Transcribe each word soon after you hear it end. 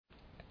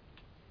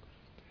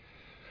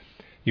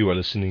You are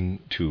listening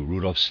to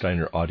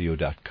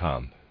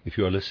rudolfsteineraudio.com. If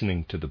you are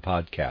listening to the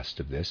podcast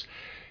of this,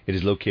 it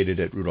is located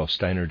at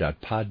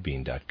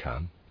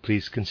rudolfsteiner.podbean.com.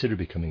 Please consider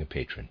becoming a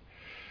patron.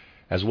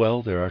 As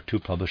well, there are two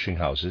publishing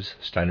houses,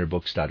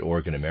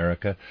 steinerbooks.org in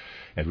America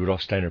and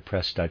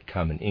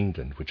rudolfsteinerpress.com in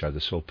England, which are the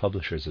sole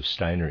publishers of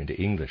Steiner into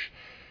English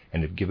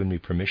and have given me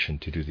permission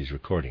to do these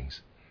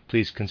recordings.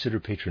 Please consider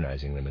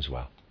patronizing them as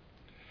well.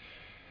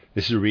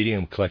 This is a reading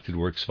of Collected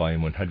Works,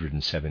 Volume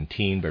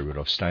 117 by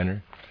Rudolf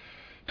Steiner.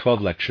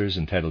 12 lectures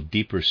entitled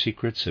Deeper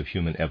Secrets of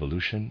Human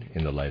Evolution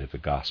in the Light of the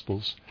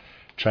Gospels,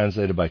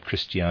 translated by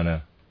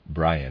Christiana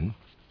Bryan.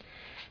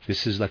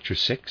 This is Lecture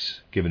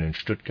 6, given in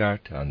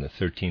Stuttgart on the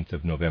 13th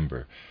of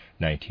November,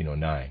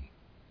 1909,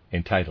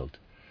 entitled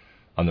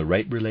On the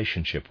Right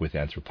Relationship with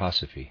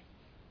Anthroposophy.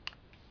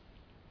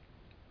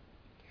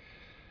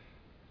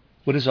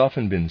 What has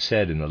often been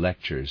said in the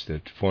lectures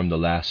that form the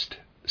last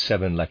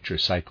 7 lecture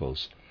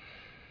cycles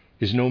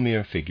is no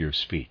mere figure of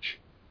speech.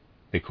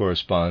 They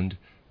correspond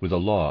with a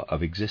law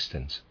of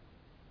existence.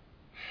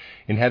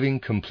 In having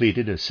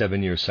completed a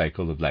 7-year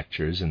cycle of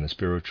lectures in the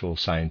spiritual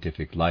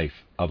scientific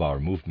life of our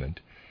movement,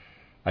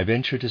 I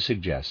venture to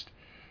suggest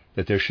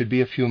that there should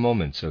be a few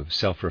moments of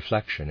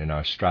self-reflection in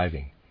our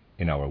striving,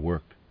 in our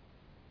work.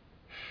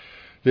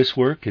 This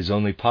work is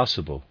only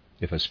possible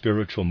if a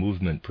spiritual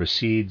movement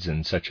proceeds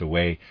in such a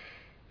way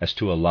as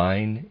to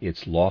align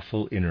its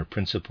lawful inner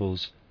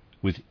principles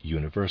with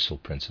universal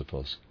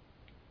principles.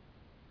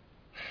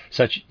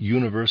 Such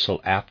universal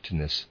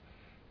aptness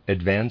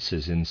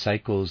advances in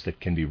cycles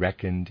that can be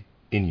reckoned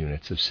in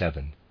units of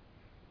 7.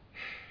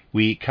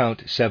 We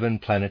count 7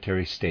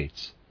 planetary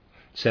states,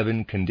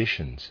 7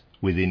 conditions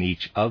within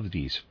each of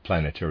these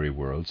planetary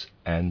worlds,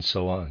 and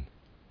so on.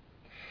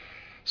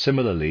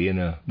 Similarly, in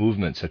a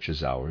movement such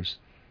as ours,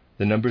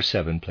 the number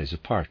 7 plays a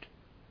part.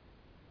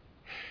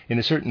 In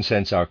a certain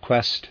sense, our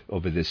quest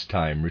over this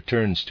time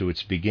returns to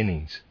its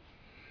beginnings,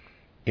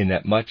 in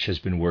that much has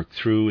been worked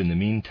through in the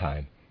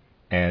meantime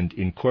and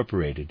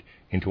incorporated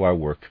into our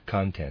work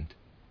content.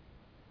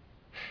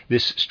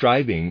 This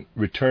striving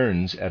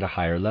returns at a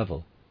higher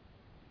level,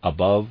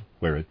 above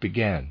where it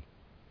began.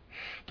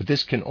 But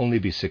this can only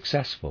be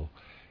successful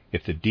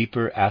if the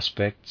deeper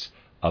aspects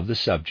of the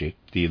subject,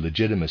 the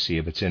legitimacy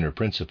of its inner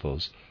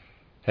principles,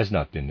 has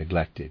not been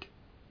neglected.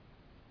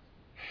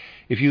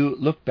 If you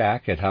look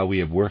back at how we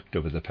have worked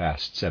over the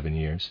past 7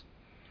 years,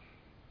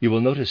 you will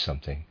notice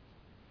something.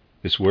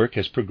 This work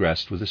has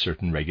progressed with a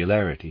certain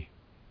regularity.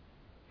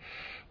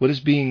 What is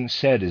being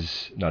said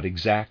is not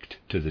exact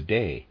to the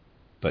day,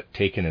 but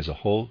taken as a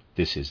whole,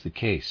 this is the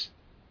case.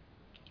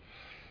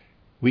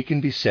 We can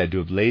be said to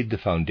have laid the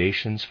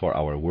foundations for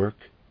our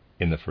work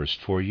in the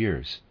first 4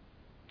 years,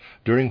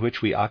 during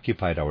which we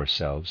occupied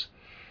ourselves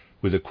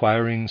with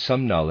acquiring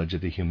some knowledge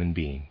of the human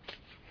being,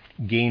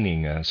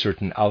 gaining a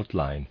certain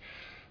outline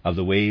of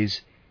the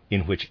ways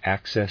in which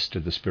access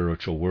to the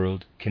spiritual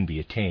world can be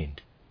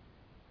attained.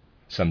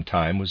 Some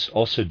time was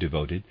also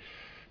devoted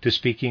to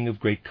speaking of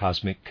great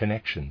cosmic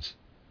connections,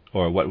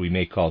 or what we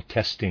may call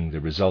testing the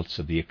results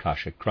of the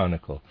Akashic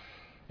Chronicle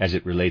as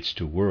it relates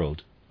to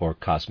world or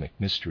cosmic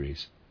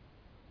mysteries.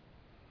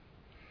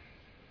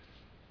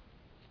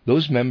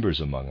 Those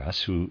members among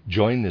us who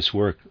join this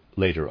work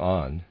later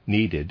on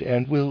needed,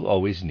 and will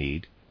always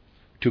need,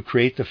 to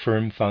create the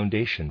firm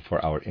foundation for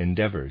our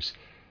endeavors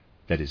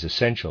that is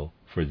essential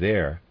for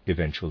their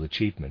eventual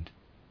achievement.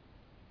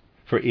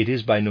 For it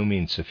is by no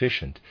means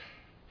sufficient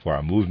for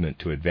our movement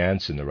to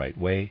advance in the right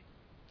way,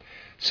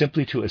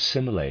 simply to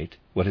assimilate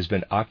what has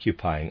been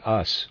occupying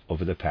us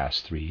over the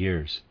past 3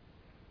 years.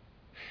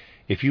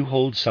 If you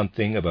hold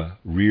something of a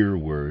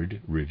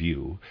rearward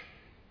review,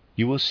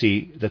 you will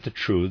see that the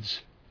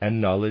truths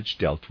and knowledge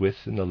dealt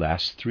with in the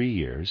last 3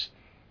 years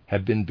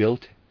have been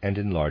built and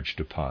enlarged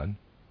upon,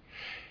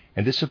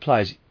 and this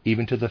applies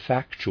even to the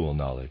factual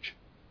knowledge,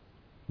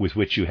 with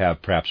which you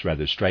have perhaps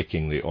rather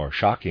strikingly or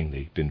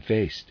shockingly been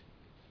faced.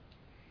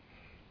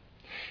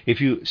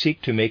 If you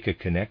seek to make a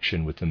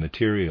connection with the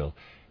material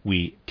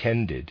we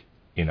tended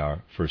in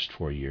our first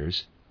 4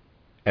 years,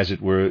 as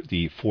it were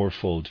the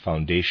fourfold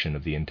foundation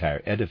of the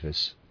entire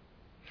edifice,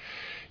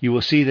 you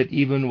will see that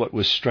even what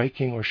was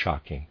striking or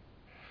shocking,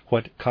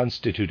 what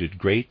constituted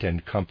great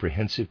and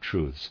comprehensive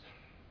truths,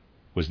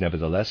 was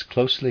nevertheless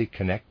closely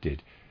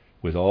connected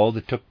with all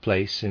that took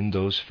place in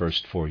those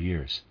first 4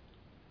 years.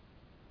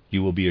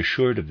 You will be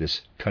assured of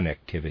this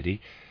connectivity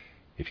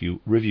if you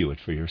review it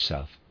for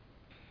yourself.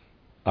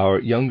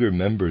 Our younger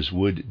members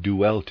would do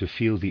well to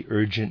feel the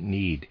urgent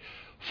need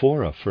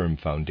for a firm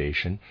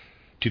foundation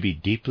to be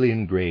deeply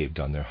engraved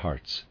on their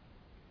hearts.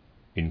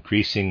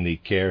 Increasingly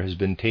care has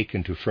been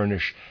taken to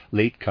furnish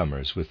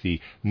latecomers with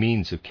the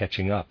means of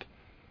catching up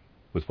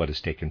with what has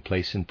taken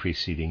place in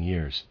preceding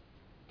years.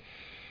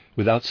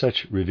 Without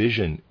such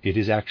revision, it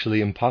is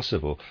actually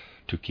impossible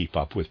to keep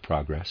up with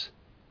progress.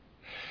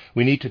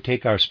 We need to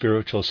take our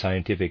spiritual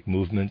scientific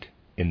movement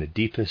in the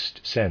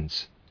deepest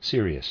sense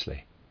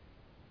seriously.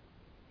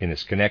 In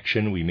this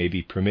connection, we may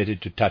be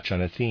permitted to touch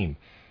on a theme,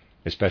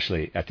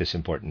 especially at this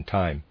important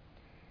time,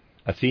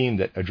 a theme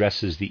that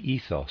addresses the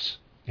ethos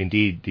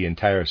indeed the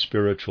entire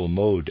spiritual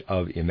mode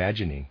of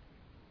imagining.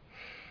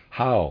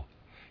 How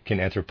can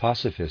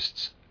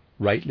anthroposophists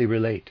rightly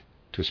relate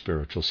to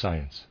spiritual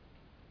science?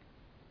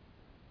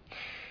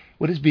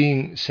 What is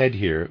being said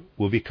here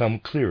will become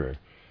clearer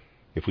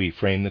if we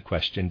frame the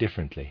question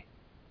differently.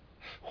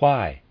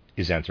 Why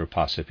is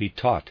anthroposophy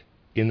taught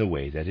in the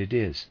way that it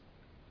is?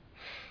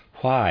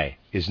 Why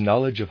is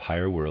knowledge of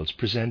higher worlds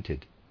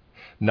presented?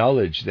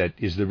 Knowledge that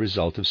is the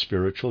result of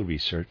spiritual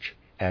research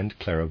and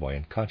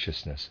clairvoyant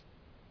consciousness.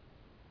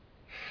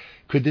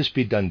 Could this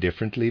be done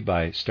differently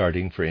by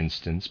starting, for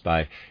instance,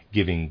 by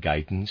giving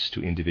guidance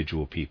to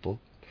individual people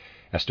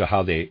as to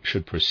how they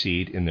should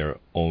proceed in their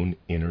own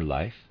inner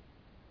life?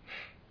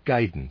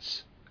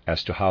 Guidance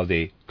as to how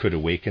they could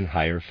awaken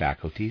higher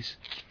faculties,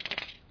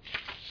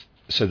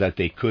 so that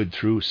they could,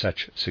 through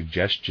such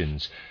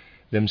suggestions,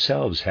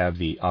 themselves have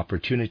the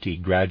opportunity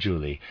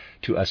gradually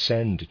to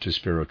ascend to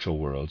spiritual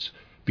worlds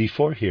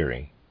before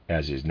hearing,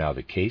 as is now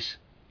the case,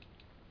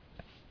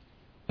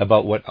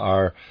 about what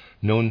are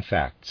known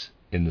facts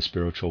in the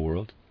spiritual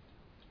world.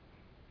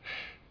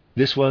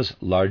 This was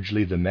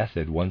largely the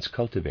method once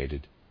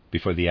cultivated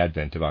before the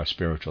advent of our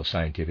spiritual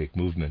scientific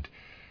movement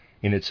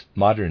in its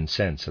modern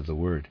sense of the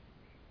word.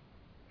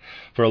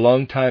 For a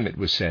long time it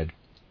was said,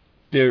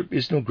 there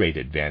is no great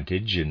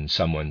advantage in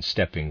someone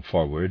stepping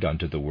forward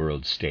onto the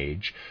world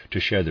stage to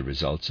share the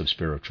results of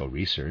spiritual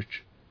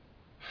research.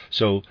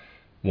 So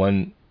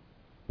one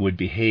would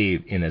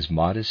behave in as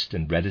modest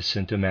and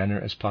reticent a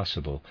manner as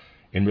possible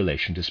in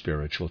relation to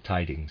spiritual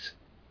tidings.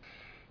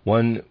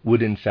 One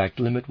would in fact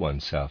limit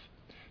oneself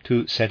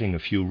to setting a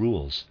few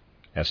rules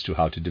as to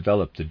how to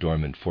develop the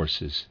dormant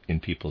forces in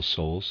people's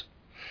souls,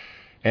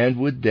 and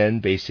would then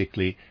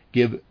basically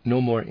give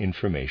no more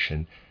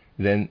information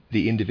than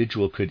the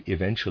individual could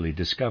eventually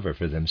discover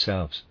for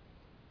themselves.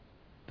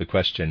 The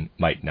question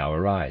might now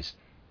arise,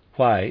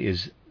 why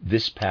is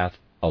this path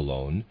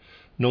alone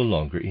no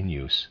longer in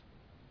use?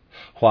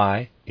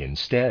 Why,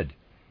 instead,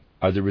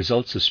 are the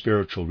results of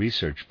spiritual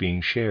research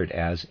being shared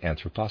as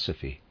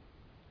anthroposophy?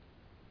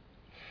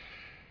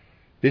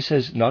 This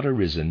has not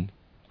arisen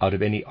out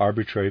of any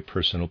arbitrary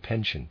personal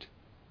penchant,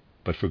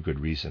 but for good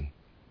reason.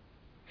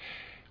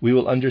 We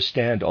will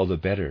understand all the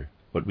better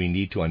what we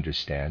need to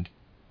understand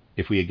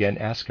if we again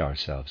ask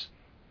ourselves,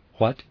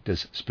 what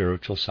does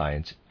spiritual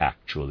science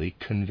actually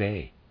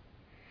convey?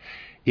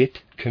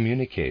 It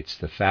communicates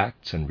the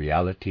facts and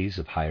realities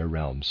of higher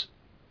realms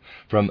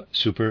from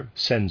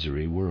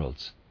supersensory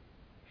worlds.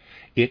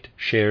 It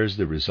shares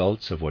the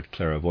results of what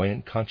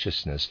clairvoyant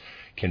consciousness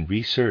can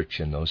research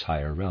in those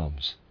higher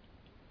realms.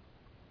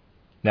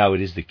 Now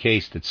it is the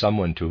case that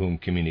someone to whom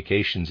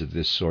communications of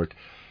this sort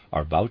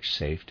are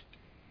vouchsafed,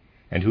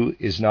 and who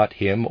is not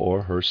him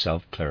or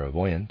herself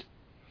clairvoyant,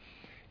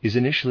 is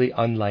initially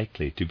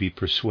unlikely to be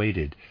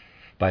persuaded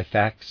by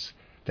facts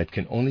that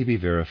can only be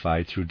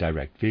verified through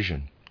direct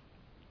vision.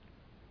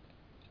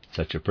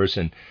 Such a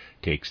person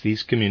takes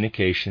these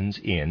communications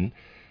in,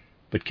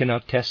 but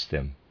cannot test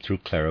them through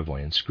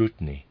clairvoyant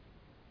scrutiny.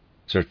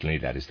 Certainly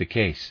that is the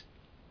case.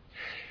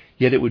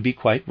 Yet it would be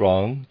quite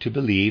wrong to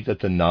believe that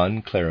the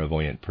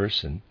non-clairvoyant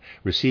person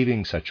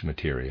receiving such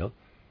material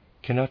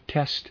cannot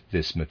test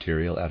this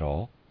material at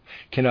all,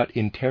 cannot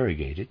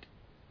interrogate it.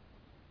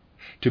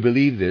 To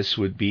believe this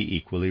would be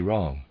equally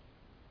wrong.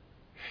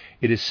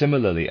 It is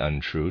similarly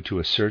untrue to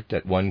assert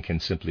that one can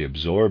simply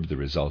absorb the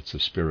results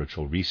of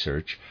spiritual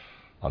research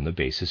on the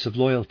basis of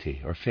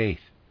loyalty or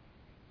faith.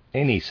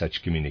 Any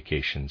such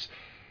communications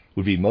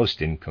would be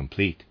most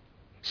incomplete.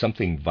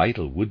 Something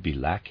vital would be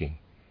lacking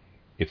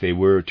if they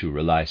were to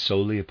rely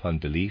solely upon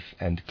belief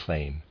and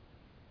claim.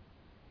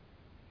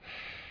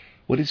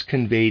 What is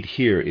conveyed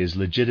here is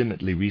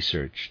legitimately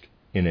researched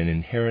in an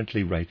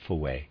inherently rightful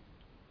way,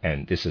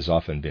 and this has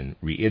often been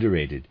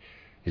reiterated,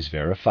 is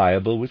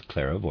verifiable with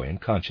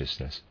clairvoyant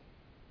consciousness.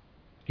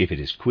 If it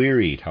is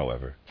queried,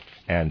 however,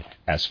 and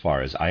as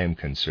far as I am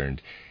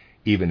concerned,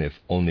 even if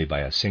only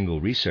by a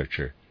single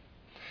researcher,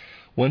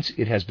 once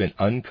it has been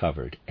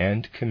uncovered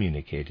and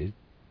communicated,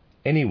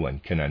 anyone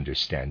can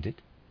understand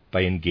it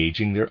by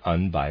engaging their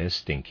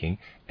unbiased thinking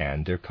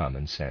and their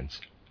common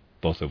sense,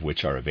 both of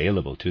which are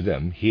available to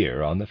them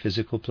here on the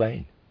physical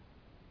plane.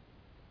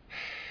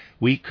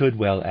 We could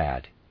well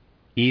add,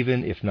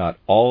 even if not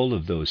all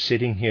of those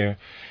sitting here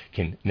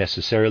can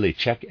necessarily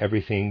check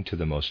everything to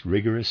the most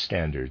rigorous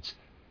standards,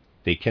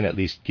 they can at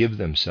least give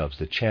themselves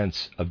the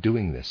chance of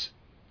doing this,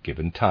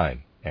 given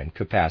time and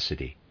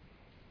capacity,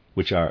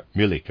 which are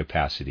merely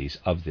capacities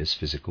of this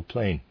physical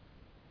plane.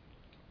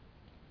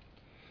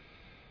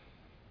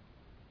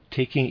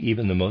 Taking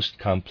even the most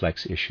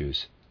complex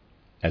issues,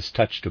 as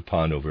touched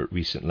upon over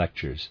recent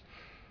lectures,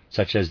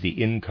 such as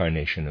the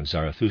incarnation of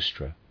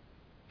Zarathustra,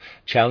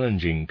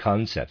 challenging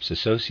concepts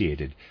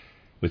associated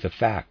with the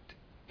fact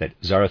that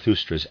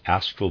Zarathustra's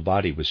astral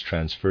body was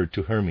transferred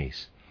to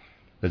Hermes,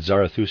 that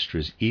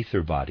Zarathustra's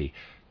ether body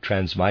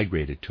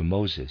transmigrated to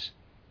Moses.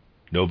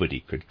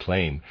 Nobody could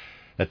claim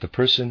that the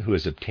person who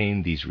has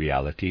obtained these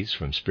realities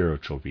from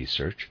spiritual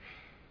research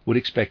would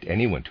expect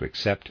anyone to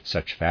accept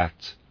such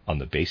facts on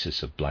the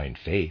basis of blind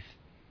faith,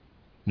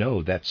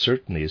 No, that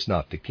certainly is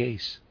not the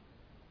case.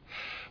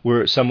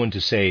 Were someone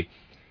to say,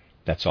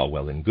 "That's all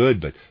well and good,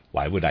 but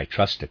why would I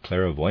trust a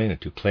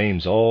clairvoyant who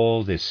claims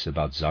all this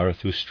about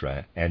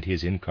Zarathustra and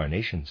his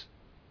incarnations?"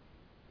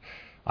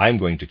 I'm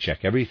going to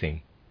check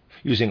everything,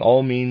 using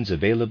all means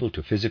available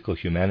to physical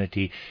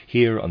humanity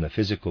here on the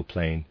physical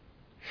plane,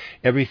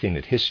 everything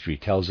that history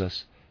tells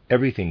us,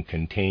 everything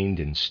contained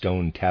in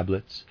stone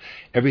tablets,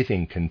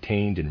 everything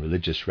contained in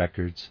religious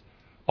records.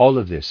 All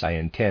of this I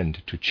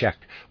intend to check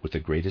with the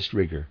greatest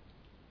rigor.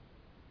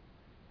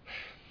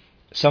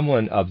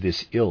 Someone of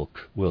this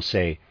ilk will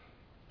say,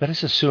 "Let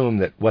us assume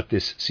that what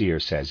this seer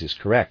says is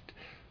correct,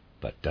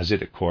 but does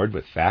it accord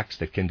with facts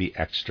that can be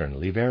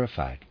externally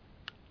verified?"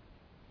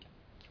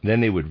 Then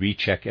they would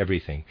recheck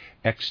everything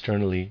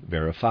externally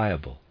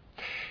verifiable,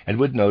 and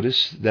would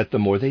notice that the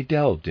more they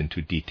delved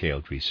into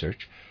detailed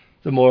research,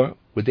 the more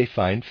would they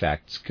find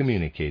facts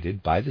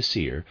communicated by the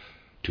seer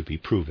to be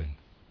proven.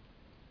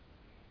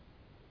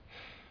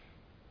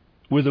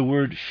 Were the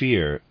word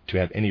fear to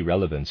have any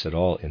relevance at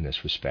all in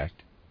this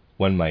respect,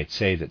 one might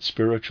say that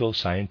spiritual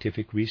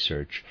scientific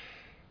research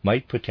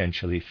might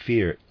potentially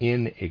fear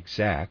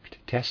inexact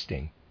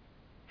testing.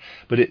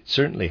 But it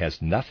certainly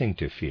has nothing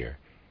to fear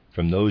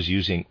from those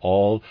using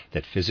all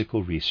that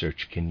physical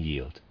research can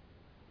yield.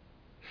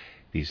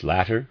 These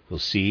latter will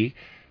see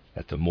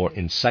that the more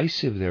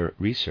incisive their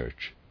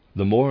research,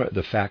 the more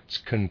the facts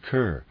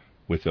concur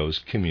with those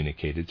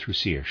communicated through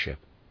seership.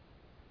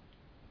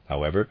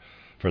 However,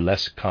 for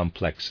less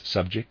complex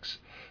subjects,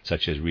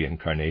 such as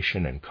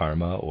reincarnation and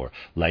karma, or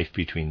life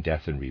between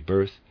death and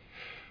rebirth,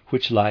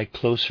 which lie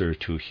closer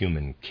to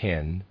human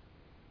ken,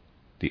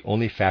 the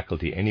only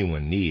faculty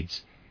anyone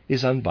needs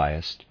is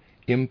unbiased,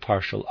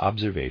 impartial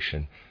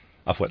observation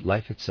of what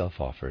life itself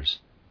offers.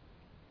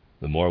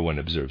 The more one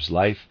observes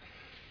life,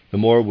 the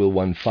more will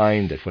one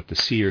find that what the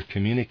seer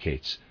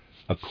communicates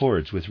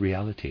accords with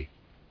reality.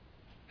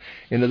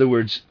 In other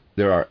words,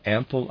 there are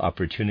ample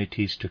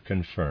opportunities to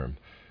confirm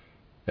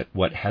that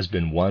what has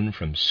been won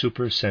from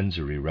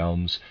supersensory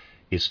realms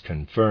is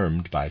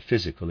confirmed by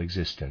physical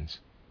existence.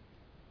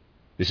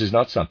 This is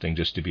not something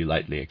just to be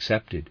lightly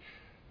accepted,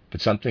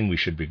 but something we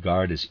should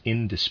regard as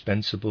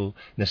indispensable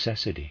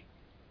necessity.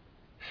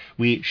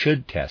 We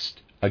should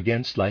test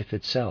against life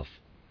itself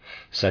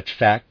such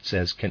facts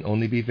as can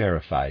only be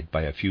verified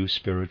by a few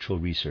spiritual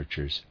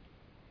researchers.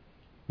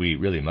 We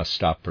really must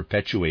stop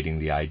perpetuating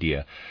the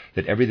idea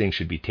that everything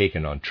should be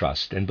taken on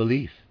trust and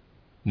belief.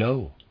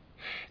 No,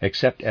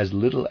 accept as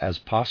little as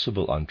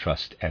possible on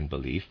trust and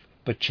belief,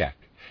 but check,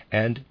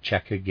 and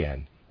check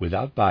again,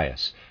 without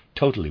bias,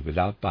 totally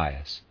without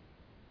bias.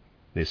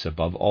 This,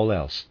 above all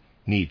else,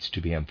 needs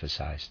to be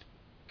emphasized.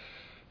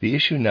 The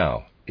issue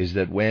now is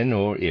that when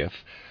or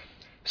if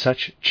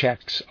such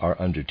checks are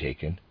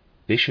undertaken,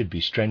 they should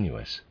be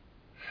strenuous.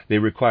 They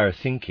require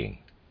thinking.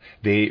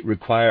 They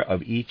require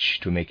of each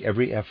to make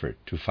every effort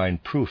to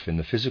find proof in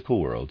the physical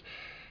world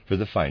for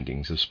the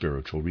findings of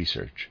spiritual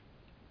research.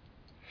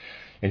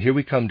 And here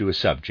we come to a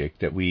subject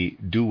that we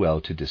do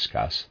well to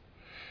discuss,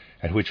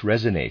 and which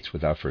resonates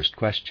with our first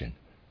question.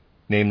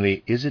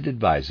 Namely, is it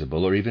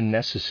advisable or even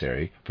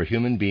necessary for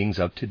human beings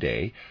of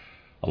today,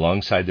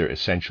 alongside their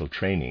essential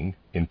training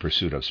in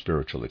pursuit of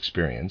spiritual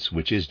experience,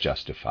 which is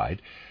justified,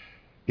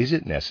 is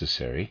it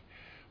necessary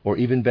or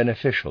even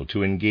beneficial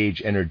to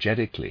engage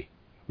energetically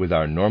with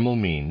our normal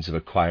means of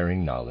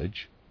acquiring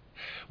knowledge,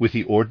 with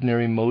the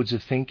ordinary modes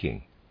of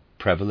thinking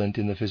prevalent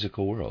in the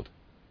physical world?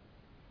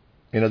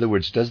 In other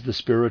words, does the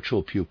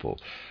spiritual pupil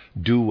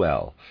do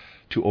well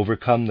to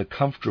overcome the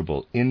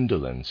comfortable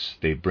indolence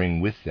they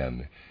bring with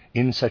them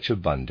in such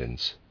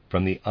abundance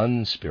from the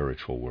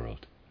unspiritual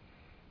world?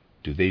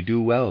 Do they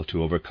do well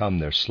to overcome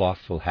their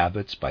slothful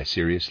habits by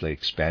seriously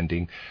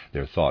expanding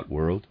their thought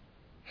world,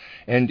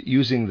 and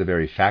using the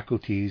very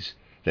faculties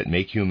that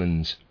make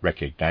humans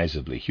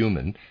recognizably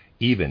human,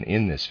 even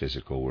in this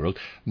physical world,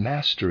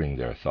 mastering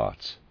their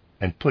thoughts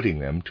and putting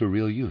them to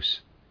real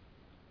use?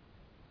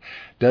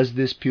 Does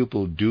this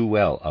pupil do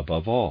well,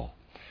 above all,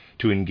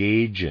 to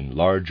engage in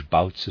large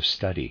bouts of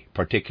study,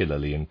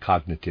 particularly in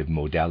cognitive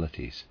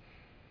modalities?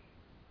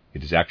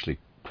 It is actually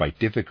quite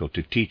difficult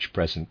to teach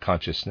present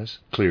consciousness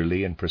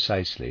clearly and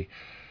precisely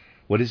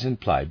what is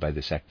implied by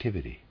this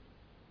activity.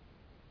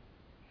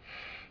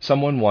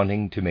 Someone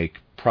wanting to make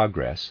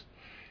progress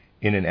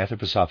in an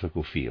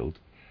anthroposophical field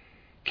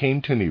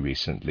came to me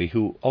recently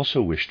who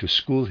also wished to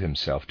school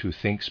himself to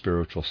think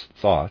spiritual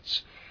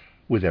thoughts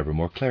with ever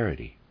more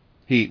clarity.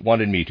 He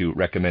wanted me to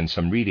recommend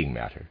some reading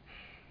matter.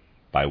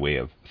 By way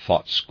of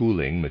thought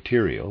schooling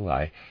material,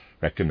 I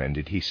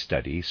recommended he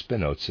study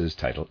Spinoza's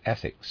title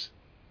Ethics,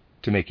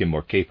 to make him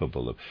more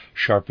capable of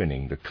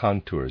sharpening the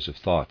contours of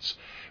thoughts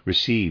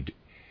received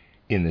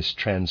in this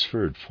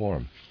transferred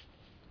form.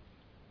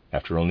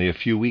 After only a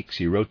few weeks,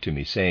 he wrote to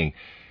me saying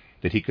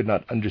that he could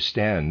not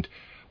understand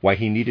why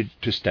he needed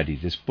to study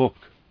this book,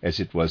 as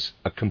it was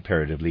a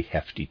comparatively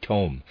hefty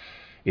tome,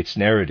 its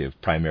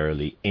narrative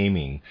primarily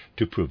aiming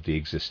to prove the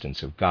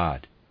existence of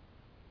God.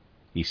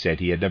 He said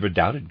he had never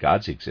doubted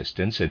God's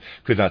existence and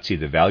could not see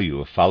the value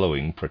of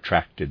following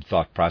protracted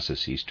thought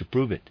processes to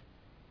prove it.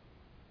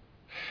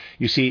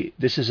 You see,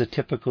 this is a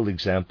typical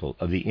example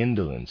of the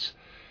indolence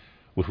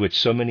with which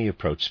so many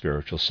approach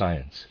spiritual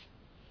science.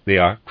 They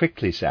are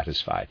quickly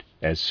satisfied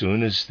as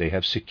soon as they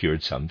have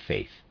secured some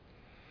faith.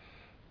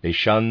 They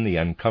shun the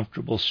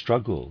uncomfortable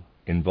struggle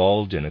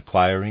involved in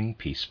acquiring,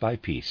 piece by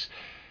piece,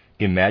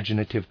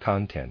 imaginative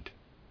content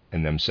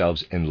and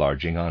themselves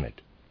enlarging on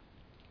it.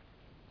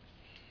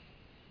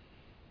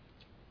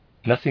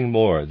 Nothing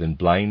more than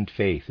blind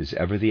faith is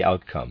ever the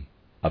outcome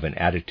of an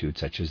attitude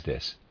such as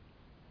this.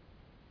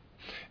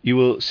 You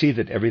will see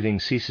that everything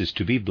ceases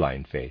to be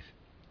blind faith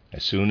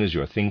as soon as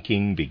your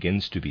thinking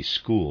begins to be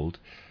schooled.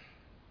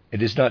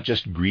 It is not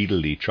just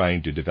greedily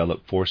trying to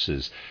develop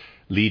forces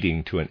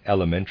leading to an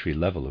elementary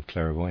level of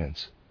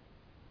clairvoyance.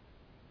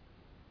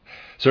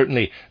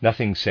 Certainly,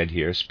 nothing said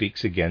here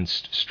speaks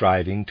against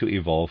striving to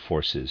evolve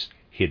forces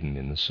hidden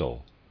in the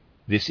soul.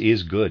 This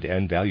is good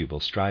and valuable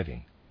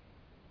striving.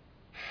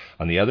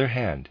 On the other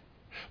hand,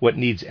 what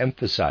needs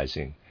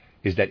emphasizing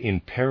is that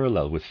in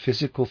parallel with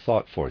physical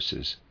thought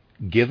forces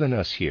given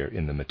us here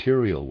in the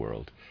material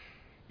world,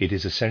 it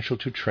is essential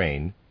to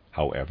train,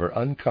 however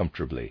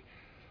uncomfortably,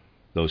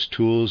 those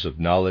tools of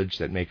knowledge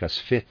that make us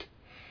fit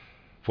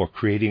for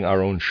creating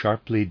our own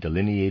sharply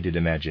delineated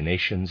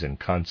imaginations and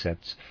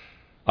concepts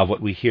of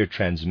what we hear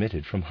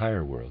transmitted from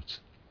higher worlds.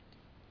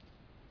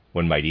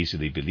 One might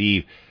easily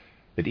believe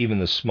that even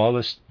the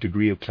smallest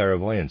degree of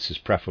clairvoyance is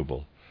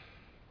preferable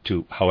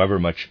to however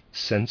much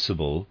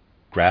sensible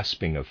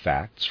grasping of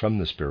facts from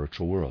the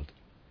spiritual world.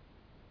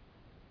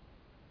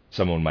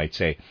 Someone might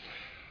say,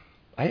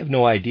 I have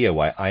no idea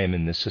why I am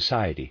in this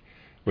society,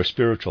 where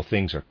spiritual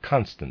things are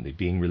constantly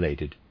being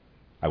related.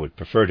 I would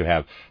prefer to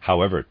have,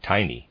 however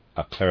tiny,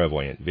 a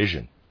clairvoyant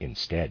vision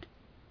instead.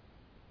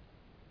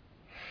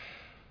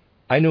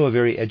 I know a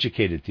very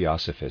educated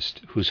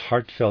theosophist whose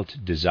heartfelt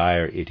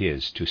desire it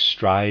is to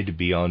stride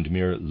beyond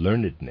mere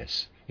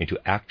learnedness into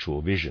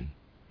actual vision,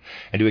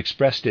 and who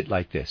expressed it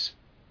like this: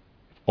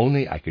 if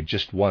only I could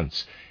just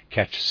once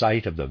catch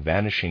sight of the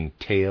vanishing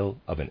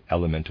tail of an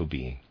elemental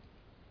being.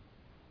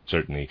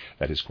 Certainly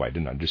that is quite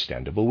an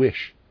understandable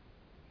wish.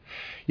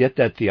 Yet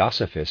that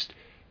theosophist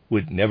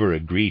would never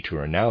agree to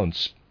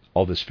renounce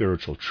all the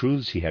spiritual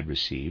truths he had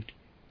received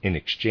in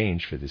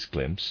exchange for this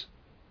glimpse,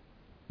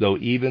 though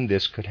even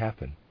this could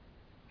happen,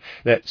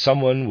 that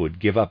someone would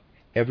give up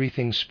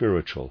everything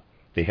spiritual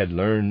they had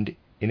learned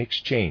in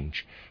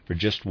exchange for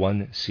just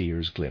one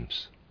seer's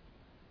glimpse.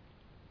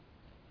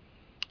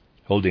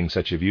 Holding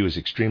such a view is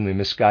extremely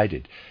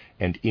misguided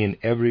and in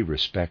every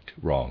respect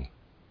wrong,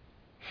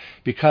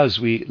 because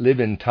we live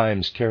in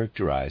times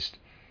characterized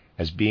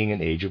as being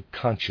an age of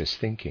conscious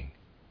thinking.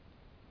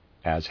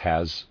 As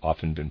has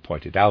often been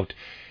pointed out,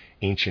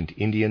 ancient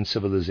Indian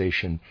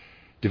civilization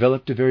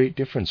developed a very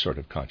different sort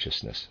of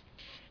consciousness,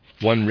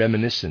 one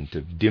reminiscent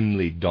of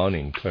dimly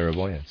dawning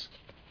clairvoyance.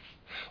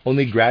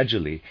 Only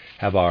gradually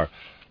have our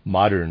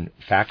modern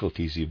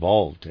faculties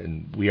evolved,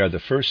 and we are the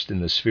first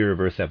in the sphere of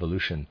Earth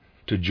evolution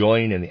to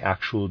join in the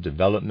actual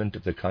development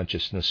of the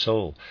consciousness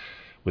soul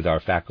with our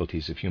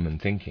faculties of human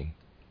thinking.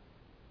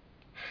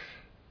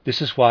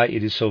 This is why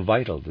it is so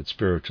vital that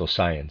spiritual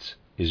science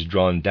is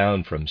drawn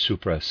down from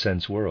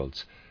supra-sense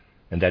worlds,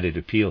 and that it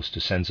appeals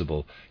to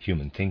sensible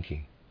human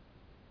thinking.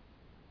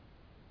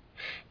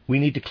 We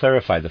need to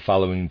clarify the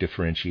following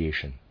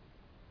differentiation.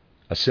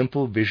 A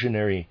simple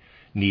visionary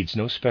needs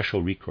no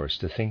special recourse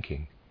to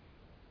thinking.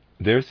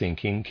 Their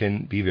thinking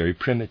can be very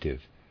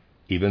primitive,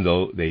 even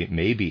though they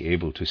may be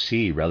able to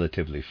see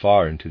relatively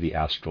far into the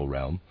astral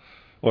realm,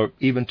 or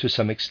even to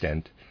some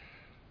extent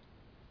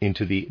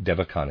into the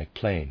devachanic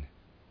plane.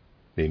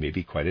 They may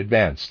be quite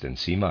advanced and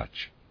see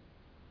much.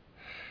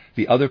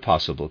 The other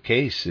possible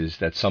case is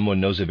that someone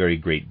knows a very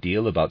great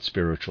deal about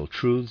spiritual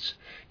truths,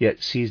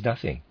 yet sees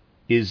nothing,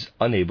 is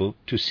unable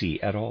to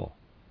see at all,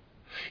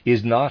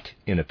 is not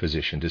in a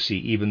position to see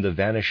even the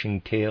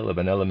vanishing tail of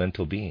an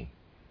elemental being.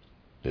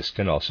 This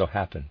can also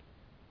happen.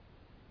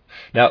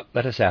 Now,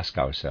 let us ask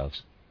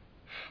ourselves,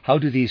 how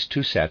do these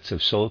two sets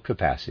of soul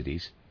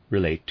capacities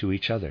relate to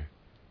each other?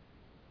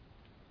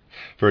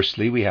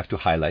 Firstly, we have to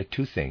highlight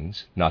two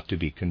things not to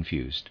be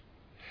confused: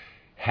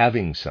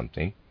 having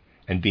something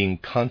and being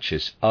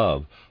conscious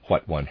of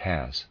what one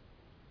has.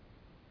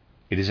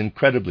 It is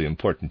incredibly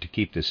important to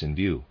keep this in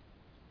view.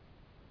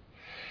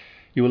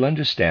 You will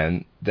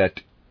understand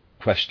that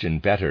question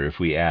better if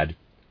we add,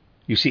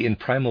 you see, in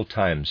primal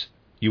times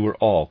you were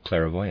all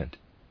clairvoyant,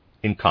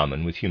 in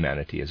common with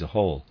humanity as a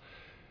whole,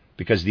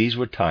 because these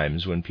were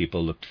times when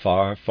people looked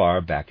far,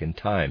 far back in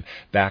time,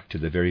 back to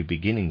the very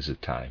beginnings of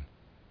time.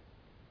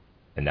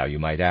 And now you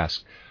might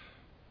ask,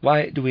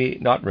 why do we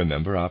not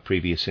remember our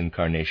previous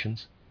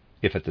incarnations,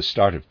 if at the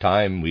start of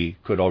time we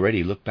could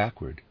already look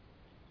backward?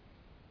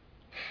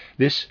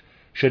 This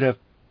should have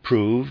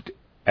proved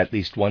at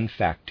least one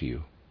fact to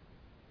you.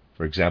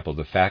 For example,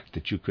 the fact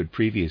that you could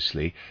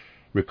previously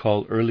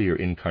recall earlier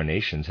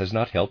incarnations has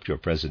not helped your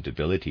present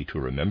ability to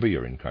remember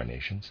your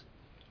incarnations.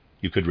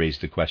 You could raise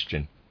the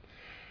question,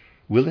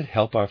 will it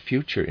help our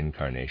future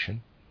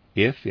incarnation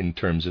if, in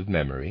terms of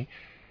memory,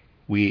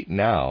 we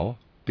now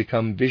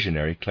become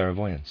visionary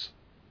clairvoyants?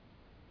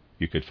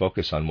 You could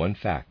focus on one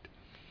fact,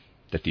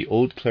 that the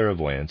old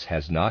clairvoyance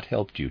has not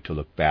helped you to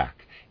look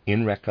back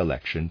in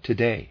recollection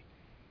today,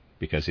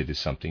 because it is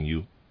something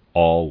you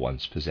all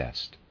once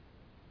possessed.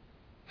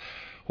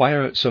 Why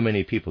are so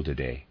many people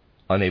today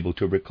unable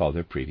to recall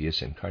their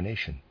previous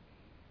incarnation?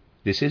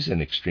 This is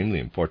an extremely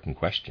important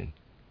question.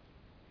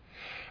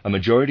 A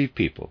majority of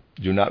people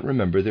do not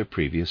remember their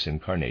previous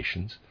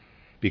incarnations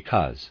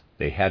because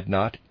they had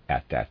not,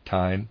 at that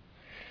time,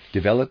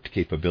 developed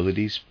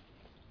capabilities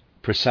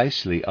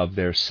precisely of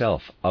their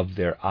self, of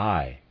their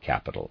I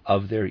capital,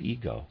 of their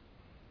ego.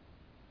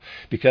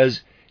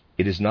 Because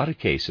it is not a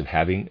case of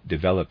having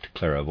developed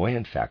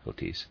clairvoyant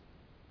faculties,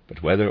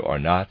 but whether or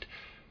not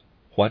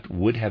what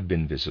would have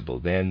been visible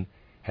then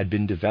had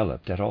been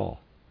developed at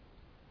all.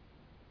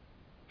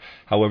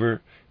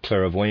 However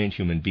clairvoyant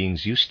human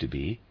beings used to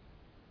be,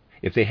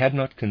 if they had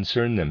not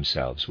concerned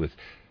themselves with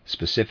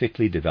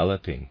specifically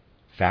developing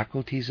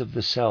faculties of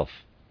the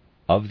self,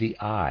 of the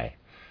I,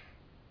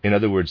 in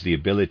other words, the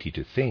ability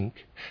to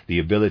think, the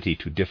ability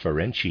to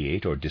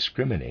differentiate or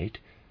discriminate,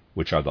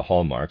 which are the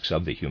hallmarks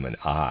of the human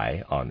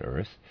I on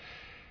earth,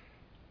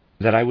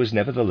 that I was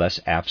nevertheless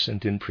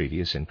absent in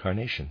previous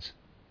incarnations.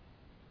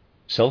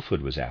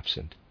 Selfhood was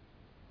absent.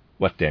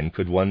 What then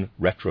could one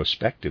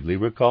retrospectively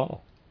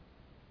recall?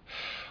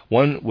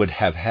 One would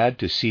have had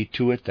to see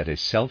to it that a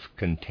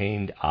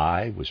self-contained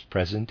I was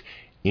present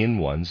in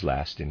one's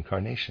last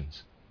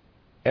incarnations.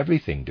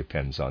 Everything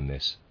depends on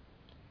this.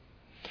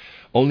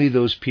 Only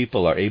those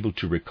people are able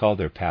to recall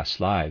their past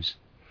lives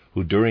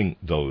who during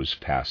those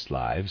past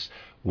lives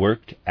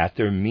worked at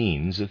their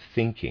means of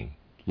thinking,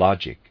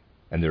 logic,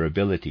 and their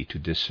ability to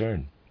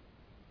discern.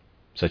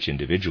 Such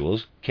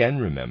individuals can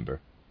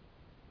remember.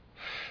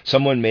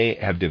 Someone may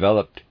have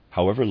developed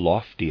however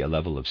lofty a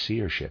level of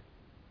seership,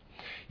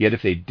 yet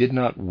if they did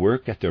not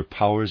work at their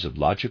powers of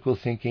logical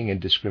thinking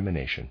and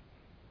discrimination,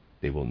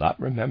 they will not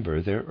remember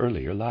their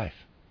earlier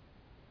life.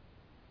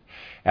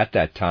 At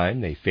that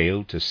time, they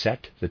failed to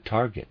set the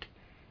target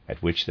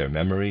at which their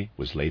memory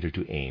was later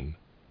to aim.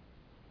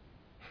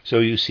 So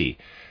you see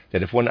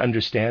that if one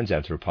understands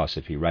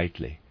anthroposophy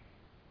rightly,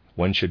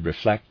 one should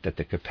reflect that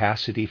the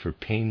capacity for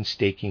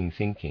painstaking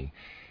thinking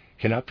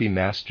cannot be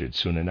mastered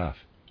soon enough.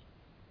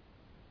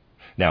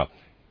 Now,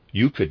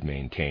 you could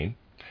maintain,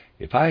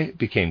 if I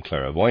became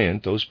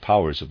clairvoyant, those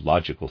powers of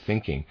logical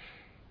thinking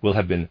will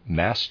have been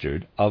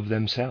mastered of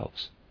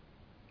themselves.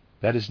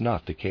 That is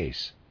not the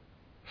case.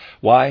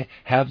 Why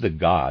have the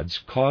gods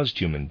caused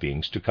human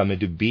beings to come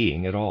into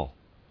being at all?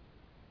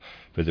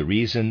 For the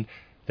reason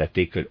that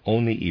they could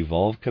only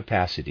evolve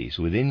capacities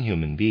within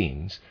human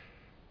beings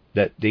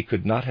that they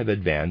could not have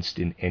advanced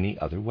in any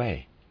other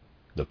way.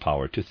 The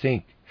power to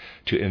think,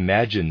 to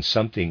imagine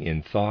something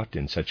in thought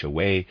in such a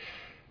way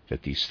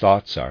that these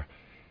thoughts are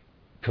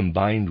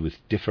combined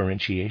with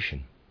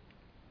differentiation.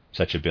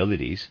 Such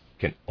abilities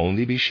can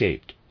only be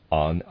shaped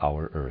on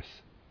our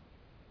earth.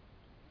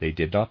 They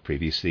did not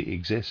previously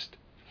exist,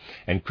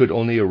 and could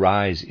only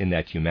arise in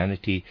that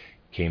humanity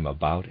came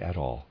about at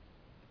all.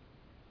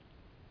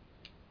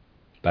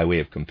 By way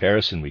of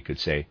comparison, we could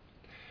say,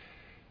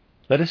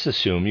 let us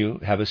assume you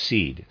have a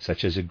seed,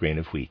 such as a grain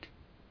of wheat.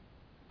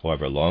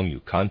 However long you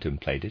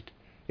contemplate it,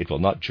 it will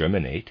not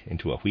germinate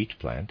into a wheat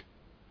plant.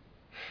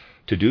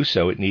 To do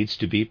so, it needs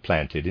to be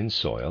planted in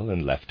soil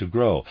and left to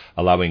grow,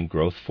 allowing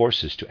growth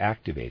forces to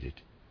activate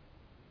it.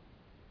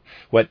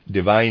 What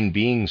divine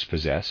beings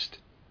possessed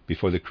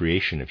before the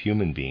creation of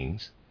human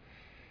beings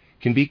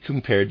can be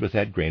compared with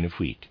that grain of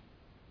wheat.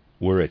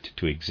 Were it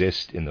to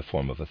exist in the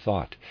form of a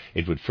thought,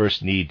 it would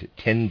first need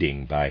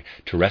tending by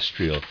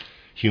terrestrial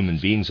human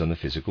beings on the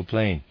physical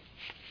plane.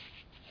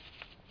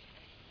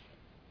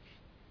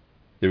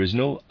 There is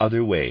no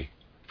other way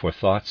for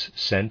thoughts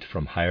sent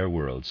from higher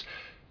worlds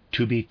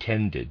to be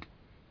tended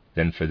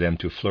than for them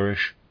to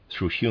flourish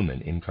through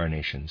human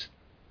incarnations.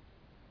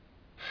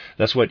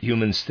 Thus what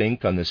humans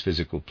think on this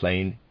physical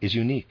plane is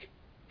unique,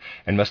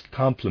 and must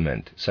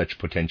complement such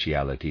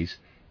potentialities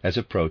as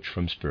approach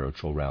from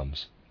spiritual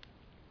realms.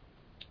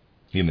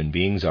 Human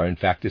beings are in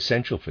fact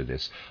essential for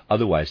this,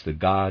 otherwise the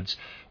gods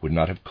would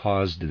not have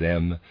caused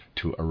them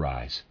to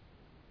arise.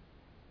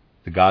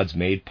 The gods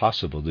made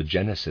possible the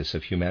genesis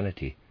of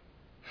humanity,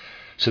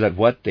 so that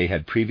what they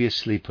had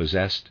previously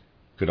possessed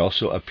could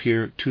also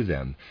appear to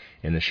them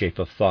in the shape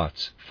of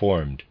thoughts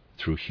formed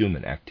through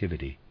human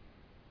activity.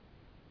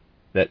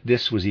 That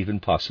this was even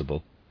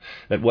possible,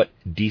 that what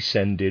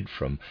descended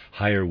from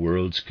higher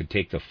worlds could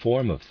take the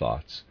form of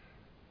thoughts,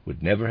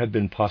 would never have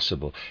been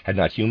possible had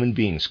not human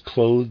beings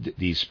clothed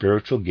these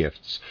spiritual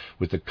gifts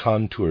with the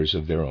contours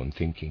of their own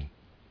thinking.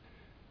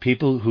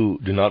 People who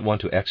do not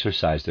want to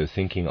exercise their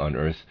thinking on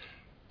earth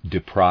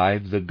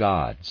deprive the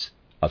gods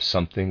of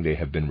something they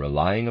have been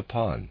relying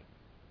upon,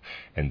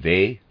 and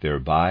they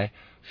thereby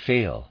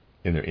fail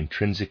in their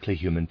intrinsically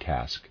human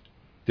task,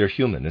 their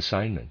human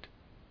assignment.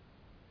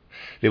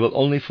 They will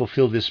only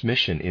fulfill this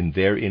mission in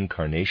their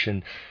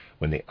incarnation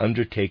when they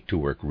undertake to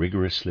work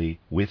rigorously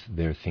with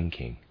their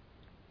thinking.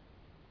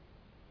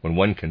 When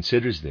one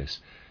considers this,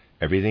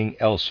 everything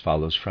else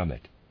follows from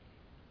it.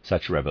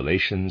 Such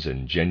revelations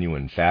and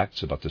genuine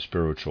facts about the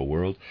spiritual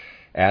world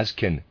as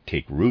can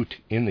take root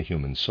in the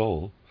human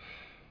soul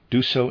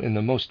do so in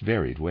the most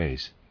varied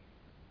ways.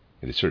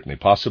 It is certainly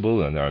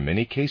possible, and there are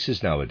many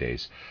cases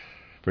nowadays,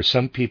 for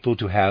some people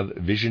to have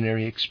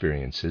visionary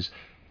experiences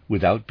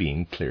without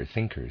being clear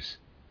thinkers.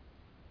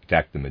 In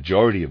fact, the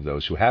majority of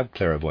those who have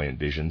clairvoyant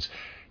visions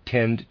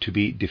tend to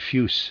be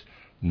diffuse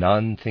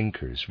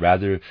non-thinkers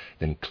rather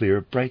than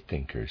clear, bright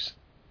thinkers.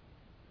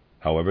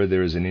 However,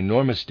 there is an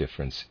enormous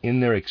difference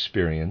in their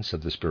experience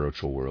of the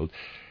spiritual world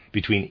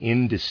between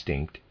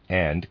indistinct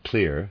and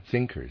clear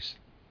thinkers.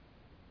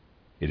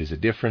 It is a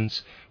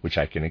difference which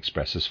I can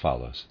express as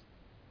follows.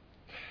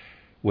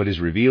 What is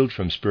revealed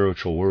from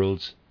spiritual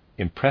worlds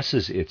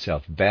impresses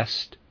itself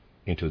best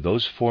into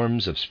those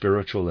forms of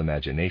spiritual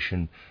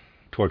imagination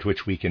toward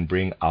which we can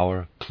bring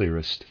our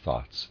clearest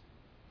thoughts.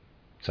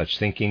 Such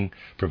thinking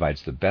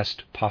provides the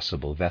best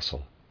possible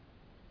vessel.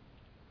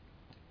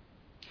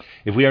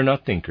 If we are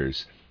not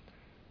thinkers,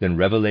 then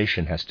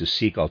revelation has to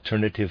seek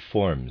alternative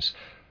forms,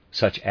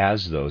 such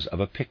as those of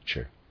a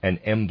picture, an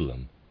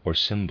emblem, or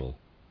symbol.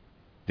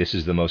 This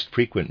is the most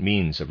frequent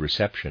means of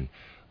reception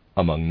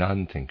among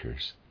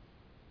non-thinkers.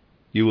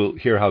 You will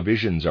hear how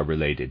visions are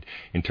related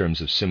in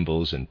terms of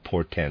symbols and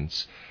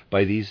portents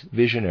by these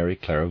visionary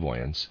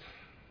clairvoyants,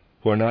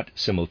 who are not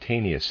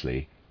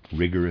simultaneously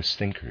rigorous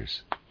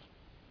thinkers.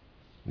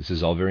 This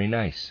is all very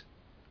nice.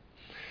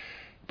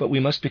 But we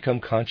must become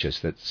conscious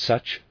that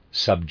such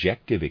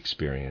subjective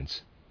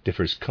experience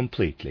differs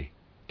completely,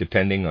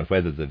 depending on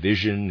whether the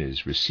vision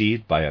is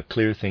received by a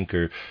clear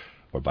thinker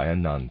or by a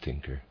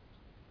non-thinker.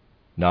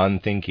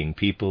 Non-thinking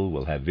people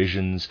will have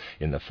visions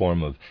in the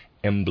form of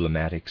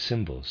emblematic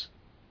symbols.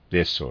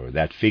 This or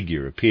that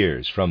figure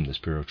appears from the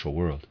spiritual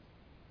world.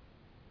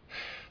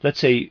 Let's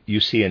say you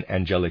see an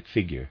angelic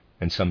figure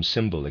and some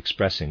symbol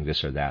expressing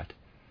this or that,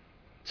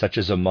 such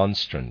as a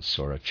monstrance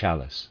or a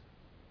chalice.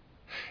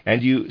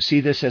 And you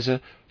see this as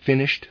a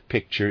finished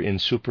picture in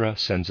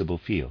suprasensible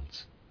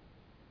fields.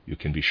 You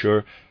can be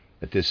sure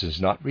that this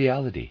is not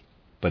reality,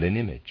 but an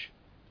image.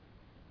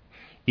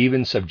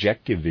 Even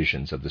subjective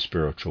visions of the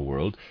spiritual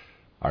world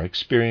are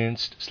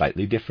experienced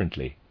slightly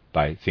differently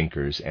by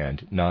thinkers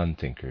and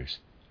non-thinkers.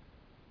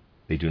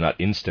 They do not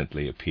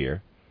instantly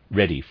appear,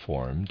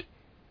 ready-formed,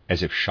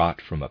 as if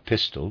shot from a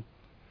pistol,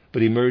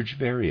 but emerge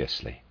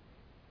variously.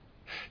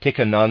 Take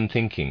a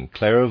non-thinking,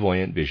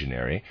 clairvoyant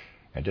visionary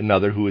and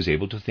another who is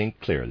able to think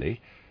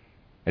clearly,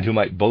 and who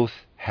might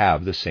both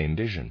have the same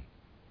vision.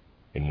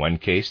 In one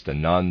case, the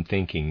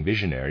non-thinking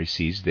visionary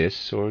sees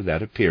this or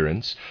that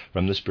appearance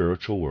from the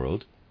spiritual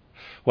world,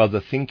 while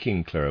the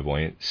thinking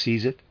clairvoyant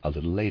sees it a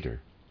little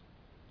later.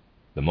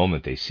 The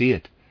moment they see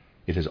it,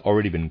 it has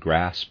already been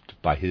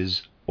grasped by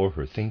his or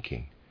her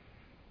thinking.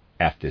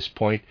 At this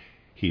point,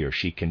 he or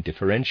she can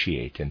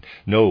differentiate and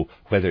know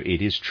whether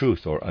it is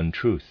truth or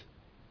untruth.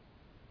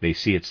 They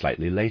see it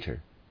slightly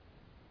later.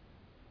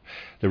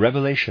 The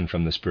revelation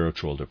from the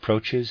spiritual world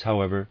approaches,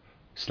 however,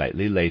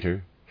 slightly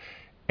later,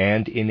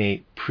 and in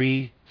a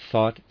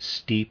pre-thought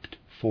steeped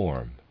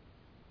form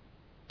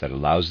that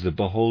allows the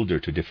beholder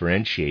to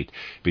differentiate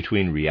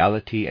between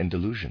reality and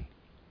delusion.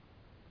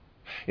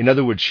 In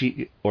other words,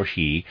 she or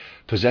he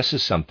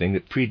possesses something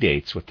that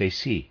predates what they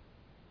see.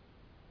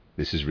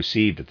 This is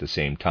received at the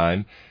same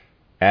time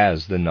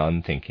as the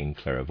non-thinking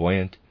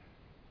clairvoyant,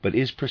 but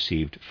is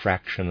perceived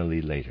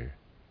fractionally later.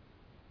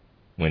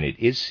 When it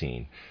is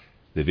seen,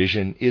 the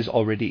vision is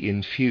already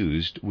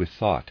infused with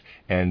thought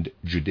and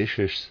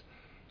judicious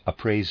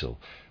appraisal,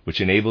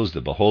 which enables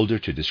the beholder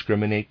to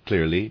discriminate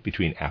clearly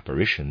between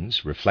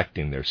apparitions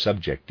reflecting their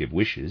subjective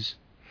wishes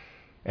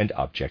and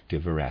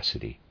objective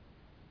veracity.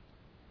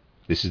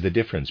 This is the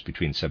difference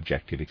between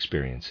subjective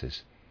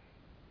experiences.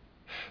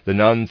 The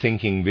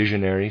non-thinking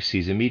visionary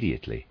sees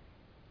immediately,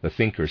 the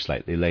thinker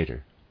slightly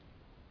later.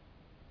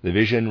 The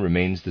vision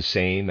remains the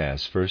same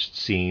as first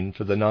seen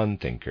for the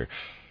non-thinker.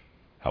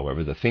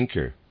 However, the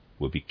thinker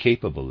will be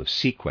capable of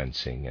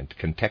sequencing and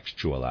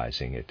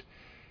contextualizing it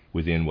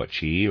within what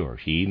she or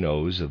he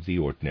knows of the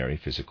ordinary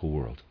physical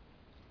world.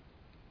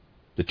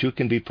 The two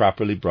can be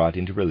properly brought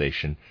into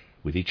relation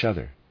with each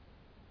other.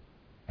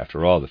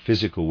 After all, the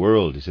physical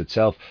world is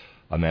itself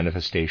a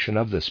manifestation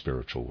of the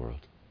spiritual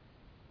world.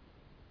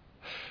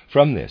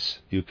 From this,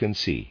 you can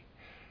see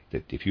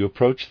that if you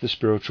approach the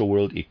spiritual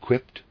world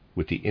equipped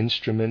with the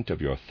instrument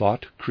of your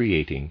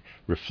thought-creating,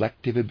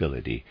 reflective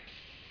ability,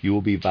 you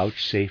will be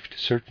vouchsafed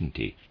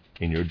certainty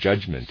in your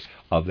judgment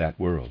of that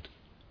world.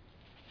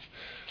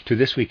 To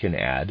this we can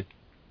add,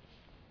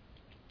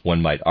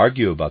 one might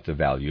argue about the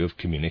value of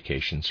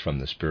communications from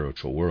the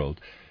spiritual world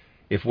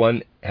if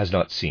one has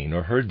not seen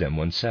or heard them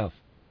oneself.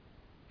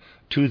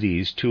 To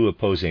these two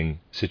opposing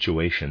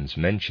situations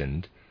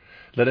mentioned,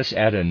 let us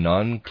add a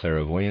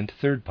non-clairvoyant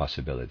third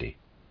possibility.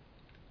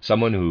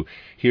 Someone who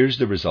hears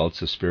the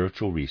results of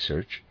spiritual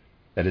research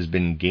that has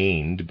been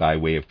gained by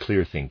way of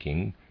clear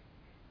thinking,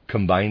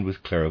 combined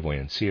with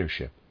clairvoyant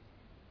seership.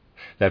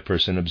 That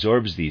person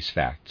absorbs these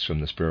facts from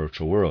the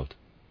spiritual world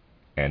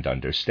and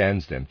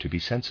understands them to be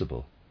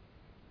sensible.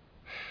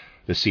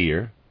 The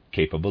seer,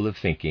 capable of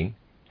thinking,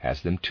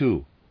 has them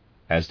too,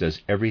 as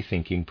does every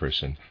thinking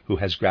person who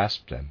has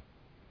grasped them,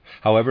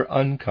 however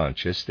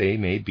unconscious they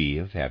may be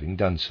of having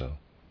done so.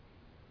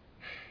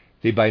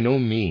 They by no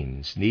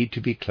means need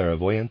to be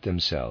clairvoyant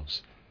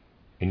themselves,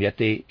 and yet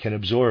they can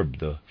absorb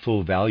the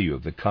full value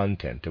of the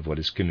content of what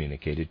is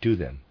communicated to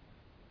them.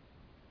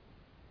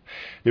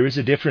 There is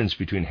a difference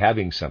between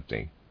having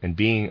something and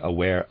being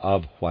aware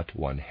of what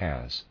one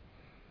has.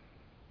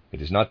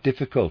 It is not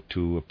difficult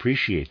to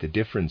appreciate the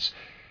difference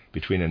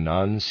between a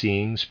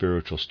non-seeing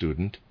spiritual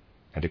student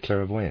and a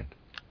clairvoyant.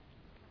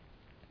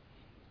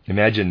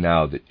 Imagine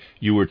now that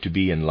you were to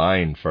be in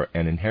line for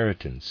an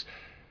inheritance,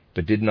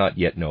 but did not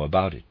yet know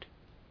about it.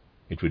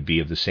 It would be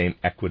of the same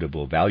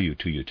equitable value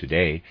to you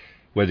today,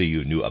 whether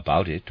you knew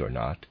about it or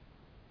not.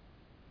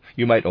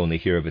 You might only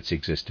hear of its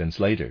existence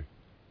later,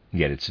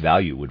 yet its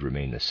value would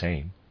remain the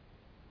same.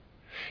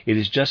 It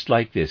is just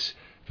like this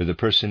for the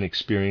person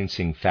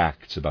experiencing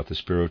facts about the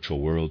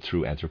spiritual world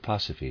through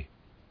anthroposophy.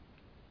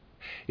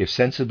 If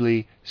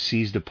sensibly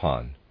seized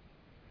upon,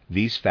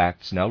 these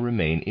facts now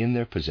remain in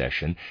their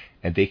possession,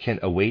 and they can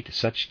await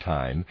such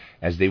time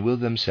as they will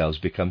themselves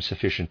become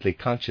sufficiently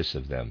conscious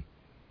of them,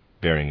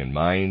 bearing in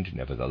mind,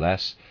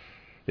 nevertheless,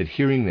 that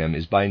hearing them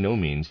is by no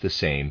means the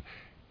same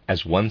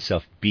as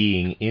oneself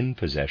being in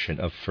possession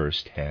of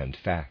first-hand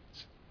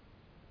facts.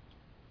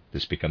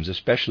 This becomes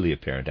especially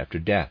apparent after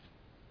death.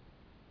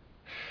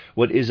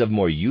 What is of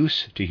more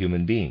use to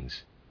human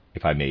beings,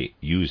 if I may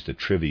use the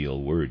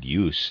trivial word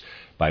use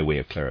by way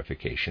of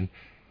clarification,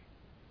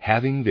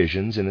 having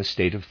visions in a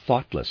state of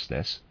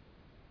thoughtlessness,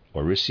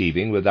 or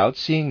receiving, without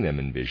seeing them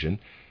in vision,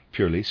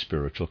 purely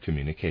spiritual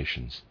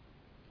communications.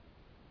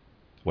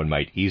 One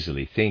might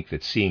easily think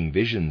that seeing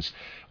visions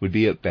would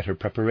be a better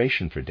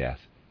preparation for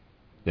death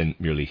than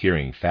merely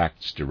hearing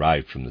facts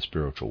derived from the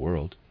spiritual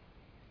world.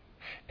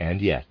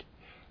 And yet,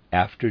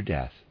 after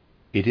death,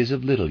 it is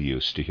of little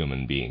use to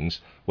human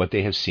beings what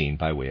they have seen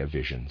by way of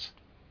visions.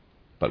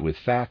 But with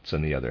facts,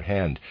 on the other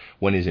hand,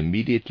 one is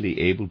immediately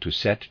able to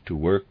set to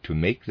work to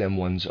make them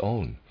one's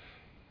own,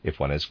 if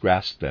one has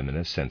grasped them in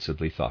a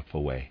sensibly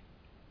thoughtful way.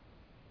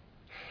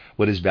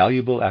 What is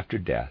valuable after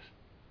death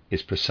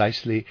is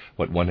precisely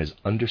what one has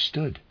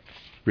understood,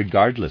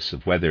 regardless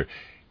of whether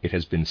it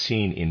has been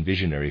seen in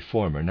visionary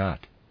form or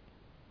not.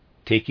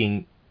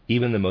 Taking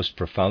even the most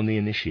profoundly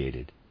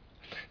initiated,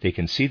 they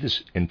can see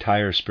this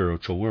entire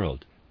spiritual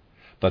world,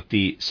 but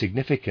the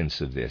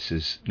significance of this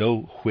is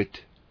no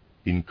whit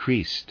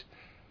increased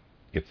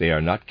if they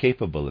are not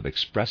capable of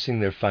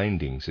expressing their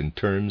findings in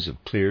terms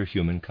of clear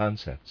human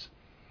concepts.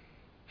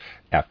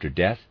 After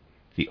death,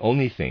 the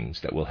only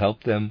things that will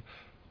help them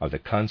are the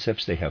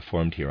concepts they have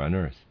formed here on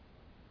earth.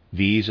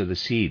 These are the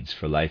seeds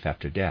for life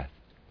after death.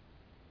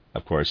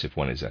 Of course, if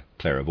one is a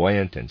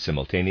clairvoyant and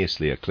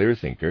simultaneously a clear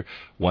thinker,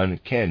 one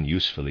can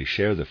usefully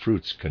share the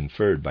fruits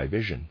conferred by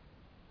vision.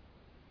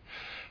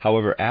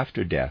 However,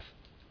 after death,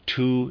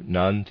 two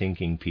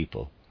non-thinking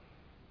people,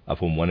 of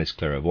whom one is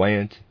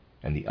clairvoyant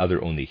and the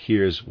other only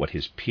hears what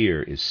his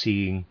peer is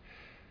seeing,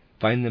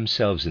 find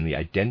themselves in the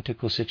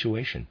identical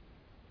situation,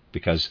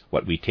 because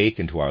what we take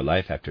into our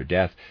life after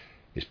death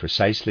is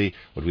precisely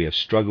what we have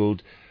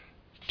struggled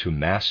to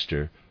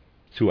master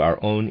through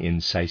our own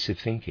incisive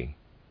thinking.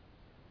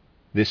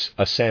 This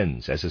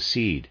ascends as a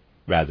seed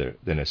rather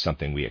than as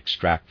something we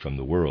extract from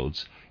the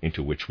worlds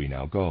into which we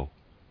now go.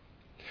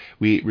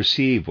 We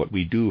receive what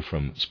we do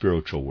from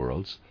spiritual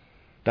worlds,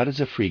 not as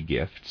a free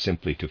gift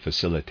simply to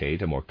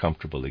facilitate a more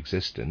comfortable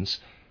existence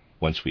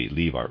once we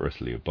leave our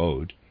earthly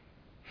abode,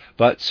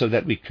 but so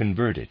that we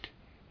convert it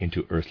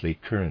into earthly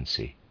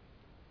currency.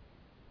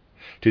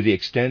 To the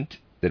extent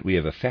that we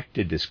have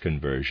effected this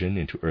conversion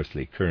into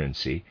earthly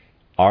currency,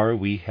 are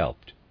we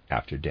helped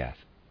after death?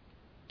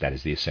 That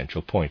is the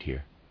essential point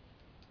here.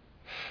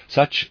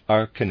 Such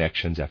are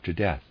connections after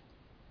death.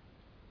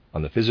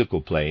 On the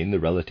physical plane, the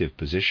relative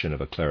position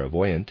of a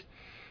clairvoyant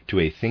to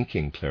a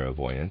thinking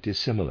clairvoyant is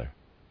similar.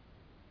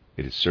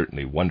 It is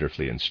certainly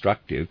wonderfully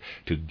instructive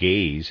to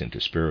gaze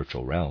into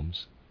spiritual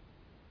realms.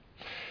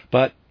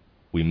 But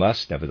we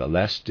must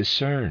nevertheless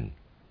discern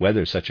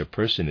whether such a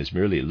person is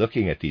merely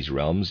looking at these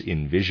realms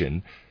in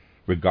vision,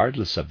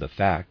 regardless of the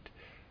fact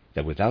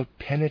that without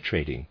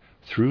penetrating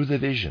through the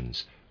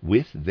visions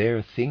with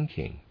their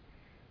thinking,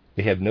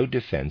 they have no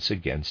defense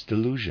against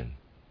delusion.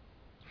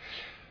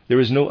 There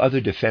is no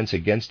other defense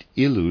against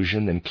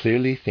illusion than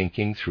clearly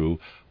thinking through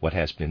what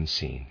has been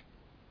seen.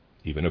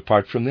 Even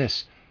apart from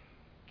this,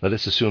 let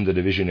us assume that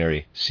a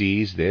visionary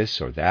sees this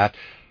or that,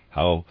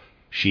 how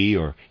she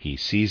or he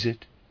sees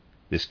it.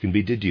 This can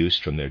be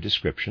deduced from their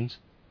descriptions.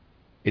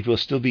 It will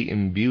still be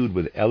imbued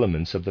with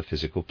elements of the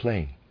physical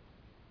plane.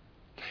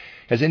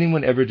 Has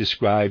anyone ever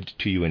described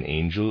to you an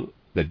angel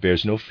that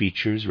bears no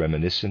features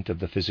reminiscent of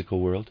the physical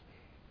world?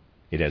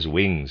 It has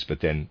wings, but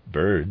then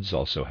birds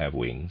also have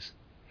wings.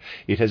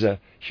 It has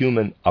a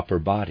human upper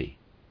body,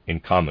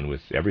 in common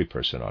with every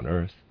person on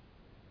earth.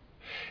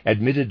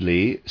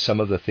 Admittedly, some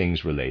of the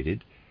things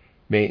related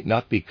may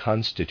not be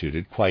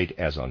constituted quite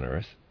as on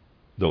earth,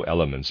 though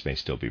elements may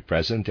still be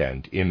present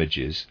and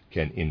images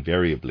can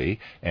invariably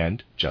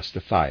and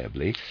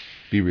justifiably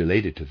be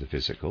related to the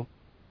physical.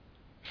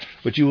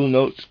 But you will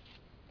note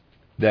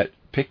that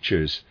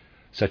pictures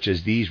such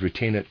as these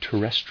retain a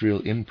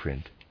terrestrial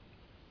imprint.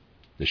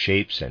 The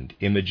shapes and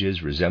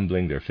images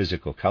resembling their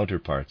physical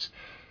counterparts,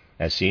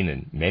 as seen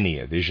in many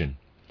a vision,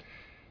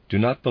 do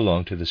not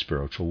belong to the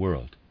spiritual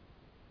world,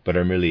 but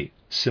are merely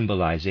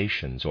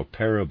symbolizations or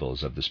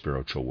parables of the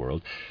spiritual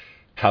world,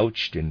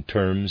 couched in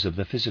terms of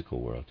the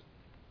physical world.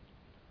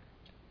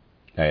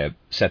 I have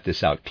set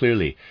this out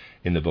clearly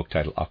in the book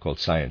titled Occult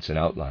Science in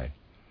Outline.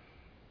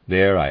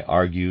 There I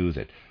argue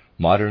that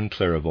modern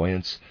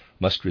clairvoyance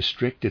must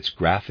restrict its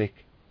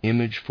graphic,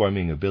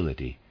 image-forming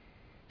ability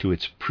to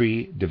its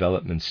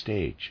pre-development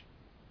stage,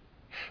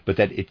 but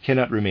that it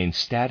cannot remain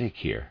static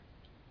here,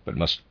 but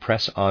must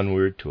press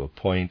onward to a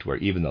point where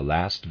even the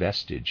last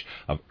vestige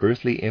of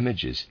earthly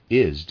images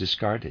is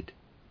discarded.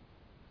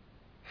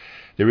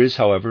 There is,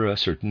 however, a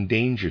certain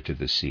danger to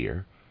the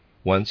seer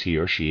once he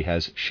or she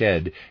has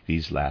shed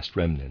these last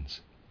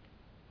remnants.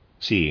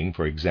 Seeing,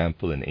 for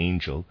example, an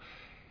angel,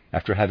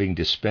 after having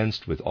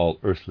dispensed with all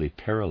earthly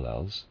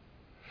parallels,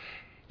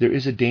 there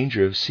is a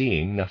danger of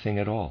seeing nothing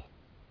at all.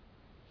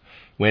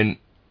 When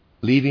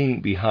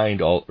leaving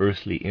behind all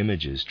earthly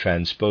images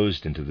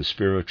transposed into the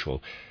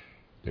spiritual,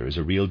 there is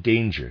a real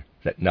danger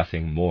that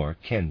nothing more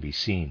can be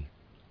seen.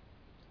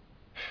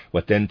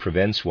 What then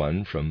prevents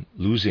one from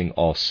losing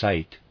all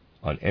sight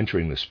on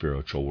entering the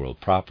spiritual world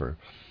proper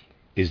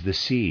is the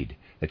seed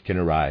that can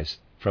arise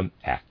from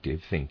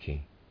active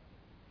thinking.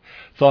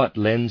 Thought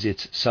lends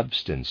its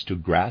substance to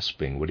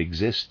grasping what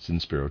exists in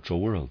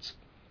spiritual worlds.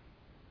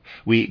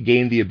 We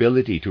gain the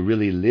ability to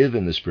really live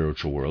in the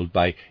spiritual world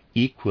by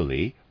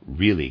equally,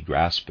 really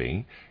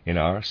grasping in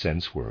our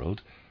sense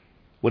world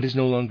what is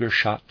no longer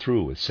shot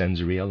through with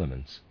sensory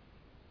elements.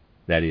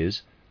 That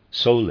is,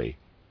 solely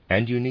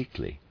and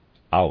uniquely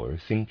our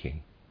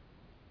thinking.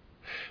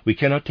 We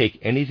cannot take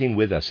anything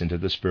with us into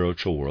the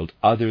spiritual world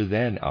other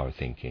than our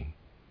thinking.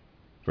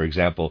 For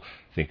example,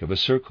 think of a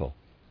circle,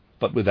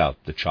 but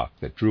without the chalk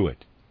that drew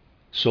it,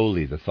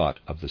 solely the thought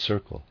of the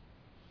circle.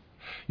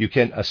 You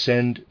can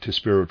ascend to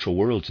spiritual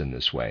worlds in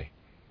this way,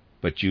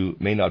 but you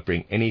may not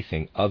bring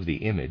anything of the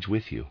image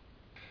with you.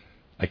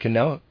 I can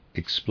now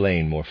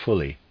explain more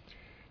fully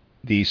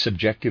the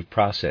subjective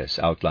process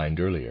outlined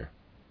earlier.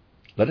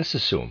 Let us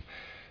assume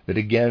that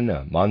again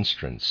a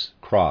monstrance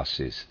cross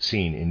is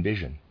seen in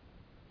vision.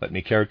 Let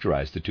me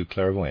characterize the two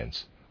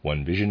clairvoyants,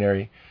 one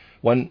visionary,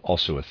 one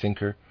also a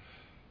thinker,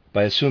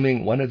 by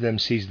assuming one of them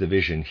sees the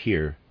vision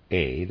here,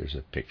 A, there's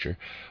a picture,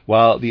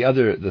 while the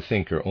other, the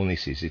thinker, only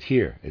sees it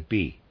here, at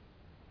B.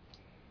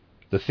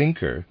 The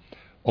thinker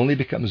only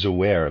becomes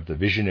aware of the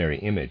visionary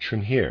image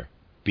from here,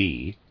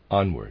 B,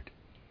 onward.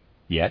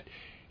 Yet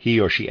he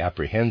or she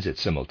apprehends it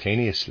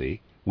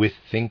simultaneously with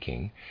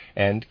thinking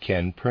and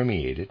can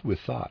permeate it with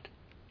thought.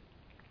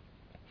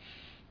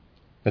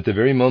 At the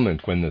very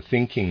moment when the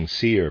thinking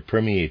seer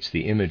permeates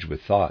the image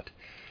with thought,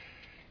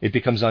 it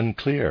becomes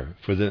unclear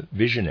for the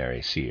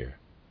visionary seer,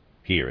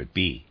 here at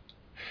B,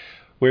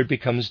 where it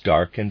becomes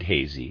dark and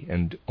hazy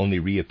and only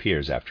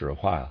reappears after a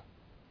while.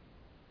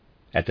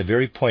 At the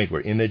very point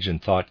where image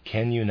and thought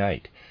can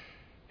unite,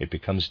 it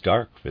becomes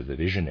dark for the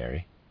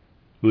visionary,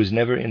 who is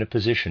never in a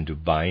position to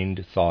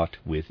bind thought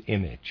with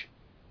image.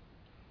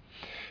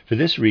 For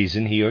this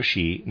reason, he or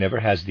she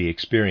never has the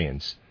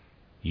experience,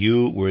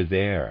 "You were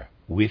there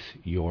with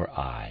your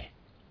eye,"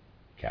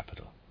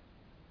 capital.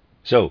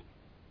 So,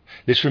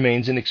 this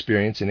remains an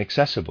experience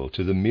inaccessible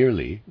to the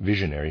merely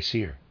visionary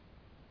seer.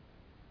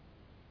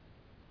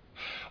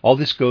 All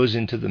this goes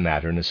into the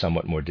matter in a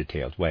somewhat more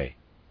detailed way.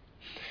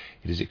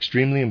 It is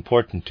extremely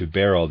important to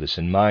bear all this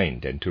in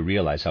mind and to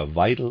realize how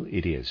vital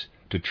it is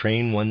to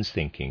train one's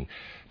thinking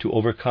to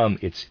overcome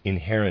its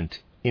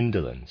inherent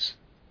indolence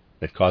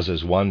that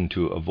causes one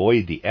to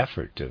avoid the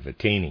effort of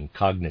attaining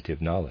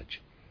cognitive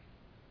knowledge.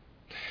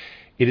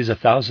 It is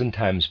 1,000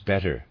 times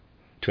better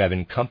to have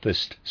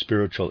encompassed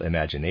spiritual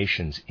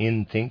imaginations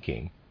in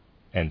thinking,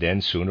 and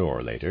then sooner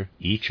or later,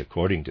 each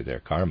according to their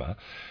karma,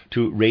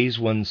 to raise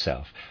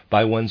oneself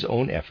by one's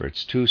own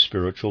efforts to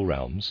spiritual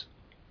realms,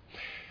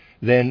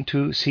 than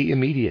to see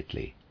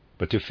immediately,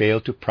 but to fail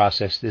to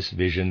process this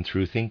vision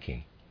through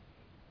thinking,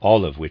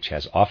 all of which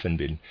has often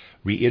been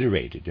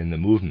reiterated in the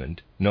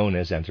movement known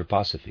as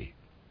anthroposophy.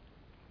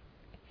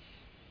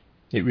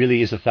 It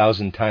really is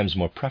 1,000 times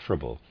more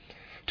preferable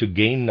to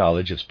gain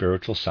knowledge of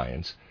spiritual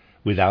science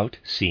without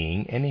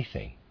seeing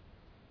anything,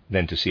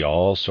 than to see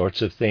all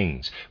sorts of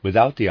things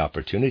without the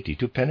opportunity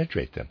to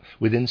penetrate them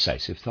with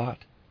incisive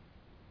thought,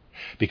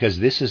 because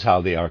this is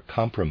how they are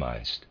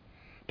compromised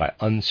by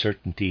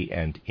uncertainty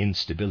and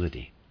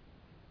instability.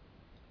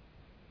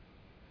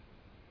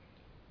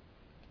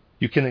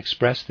 You can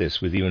express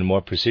this with even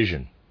more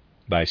precision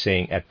by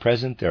saying, at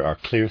present there are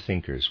clear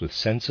thinkers with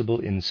sensible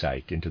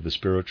insight into the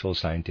spiritual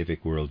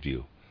scientific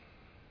worldview.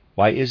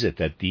 Why is it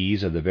that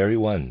these are the very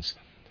ones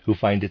who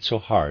find it so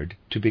hard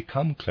to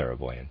become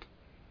clairvoyant.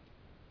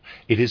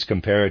 It is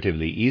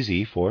comparatively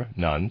easy for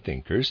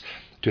non-thinkers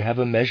to have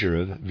a measure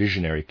of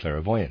visionary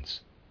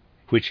clairvoyance,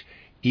 which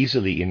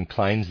easily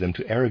inclines them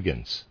to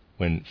arrogance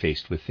when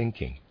faced with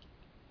thinking,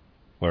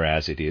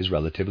 whereas it is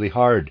relatively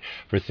hard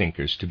for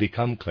thinkers to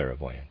become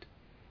clairvoyant.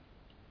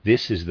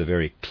 This is the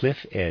very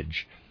cliff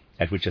edge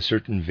at which a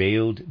certain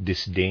veiled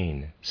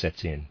disdain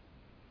sets in.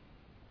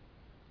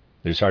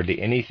 There's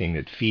hardly anything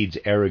that feeds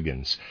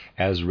arrogance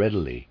as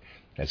readily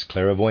as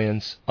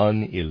clairvoyance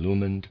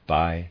unillumined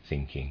by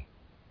thinking.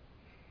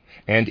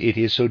 And it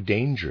is so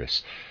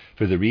dangerous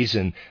for the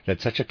reason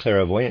that such a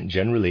clairvoyant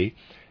generally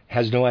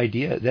has no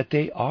idea that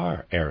they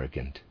are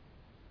arrogant,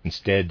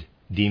 instead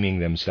deeming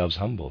themselves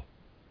humble.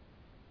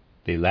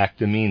 They lack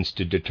the means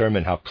to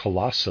determine how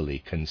colossally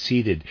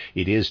conceited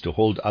it is to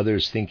hold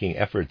others' thinking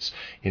efforts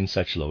in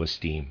such low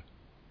esteem,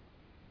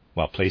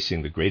 while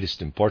placing the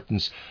greatest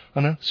importance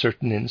on a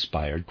certain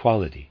inspired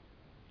quality.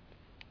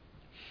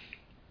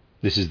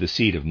 This is the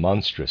seed of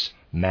monstrous,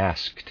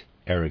 masked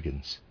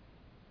arrogance.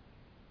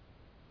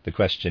 The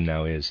question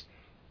now is,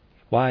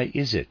 why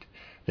is it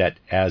that,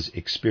 as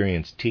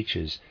experience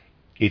teaches,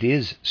 it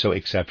is so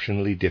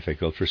exceptionally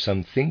difficult for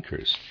some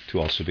thinkers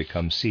to also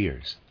become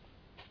seers?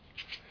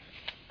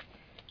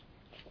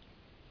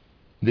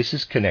 This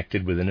is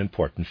connected with an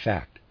important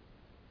fact.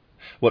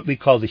 What we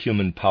call the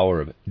human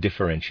power of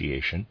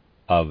differentiation,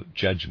 of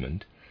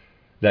judgment,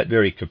 that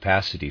very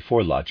capacity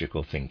for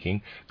logical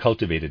thinking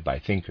cultivated by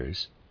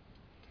thinkers,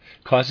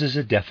 causes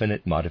a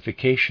definite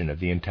modification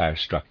of the entire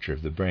structure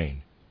of the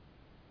brain.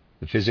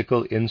 The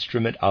physical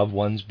instrument of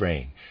one's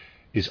brain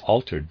is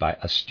altered by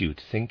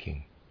astute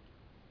thinking.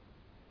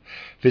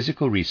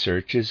 Physical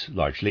research is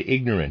largely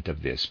ignorant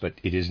of this, but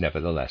it is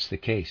nevertheless the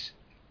case.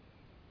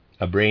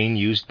 A brain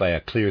used by a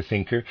clear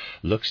thinker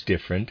looks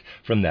different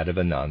from that of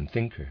a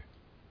non-thinker.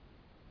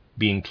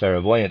 Being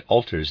clairvoyant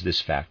alters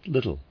this fact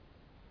little.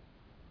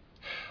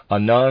 A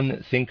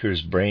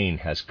non-thinker's brain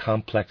has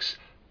complex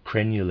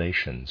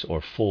crenulations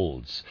or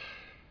folds,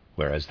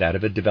 whereas that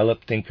of a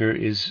developed thinker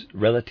is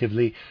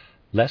relatively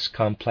less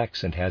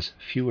complex and has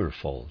fewer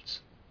folds.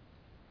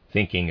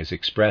 Thinking is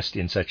expressed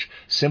in such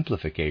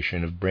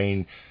simplification of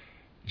brain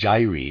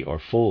gyri or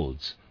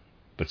folds,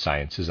 but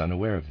science is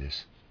unaware of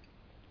this.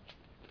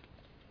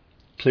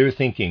 Clear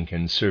thinking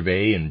can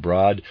survey in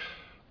broad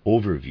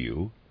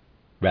overview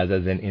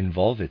rather than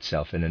involve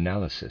itself in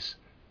analysis,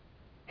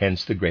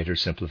 hence the greater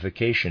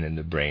simplification in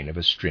the brain of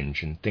a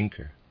stringent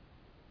thinker.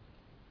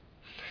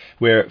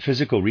 Where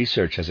physical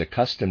research has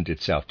accustomed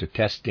itself to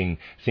testing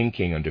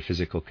thinking under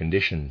physical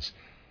conditions,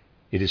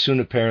 it is soon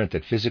apparent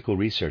that physical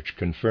research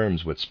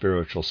confirms what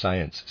spiritual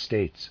science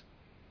states.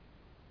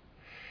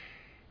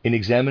 In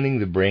examining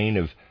the brain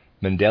of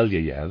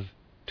Mendeleev,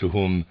 to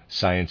whom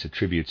science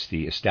attributes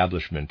the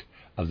establishment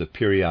of the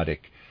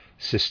periodic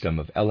system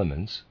of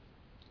elements,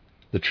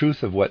 the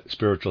truth of what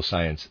spiritual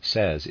science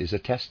says is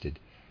attested.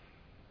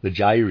 The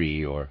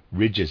gyri, or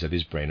ridges of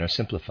his brain, are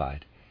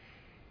simplified.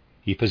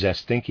 He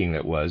possessed thinking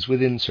that was,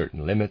 within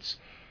certain limits,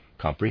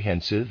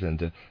 comprehensive, and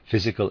the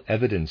physical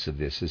evidence of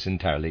this is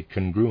entirely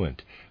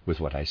congruent with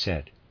what I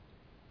said.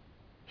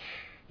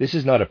 This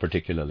is not a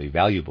particularly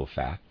valuable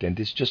fact, and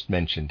is just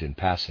mentioned in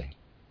passing.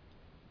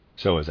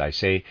 So, as I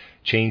say,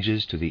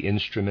 changes to the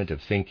instrument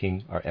of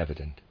thinking are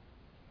evident.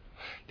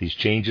 These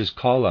changes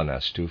call on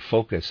us to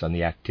focus on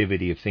the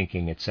activity of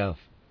thinking itself.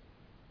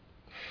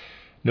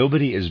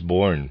 Nobody is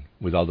born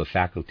with all the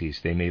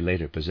faculties they may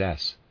later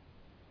possess,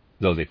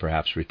 though they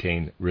perhaps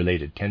retain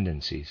related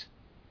tendencies.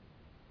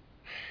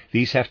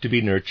 These have to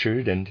be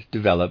nurtured and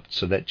developed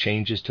so that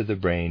changes to the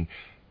brain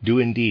do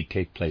indeed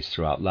take place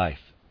throughout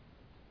life.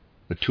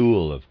 The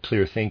tool of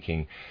clear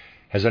thinking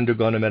has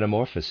undergone a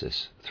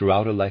metamorphosis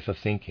throughout a life of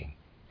thinking,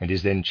 and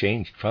is then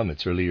changed from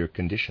its earlier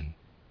condition.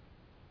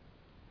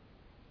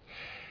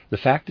 The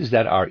fact is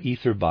that our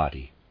ether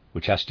body,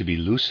 which has to be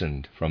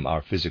loosened from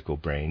our physical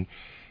brain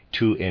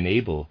to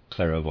enable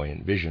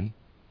clairvoyant vision,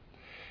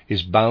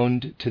 is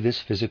bound to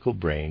this physical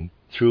brain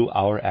through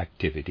our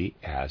activity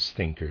as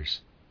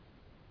thinkers.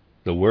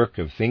 The work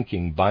of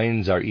thinking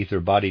binds our ether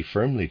body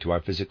firmly to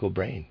our physical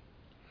brain.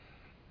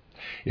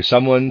 If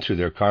someone, through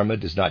their karma,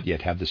 does not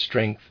yet have the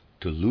strength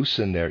to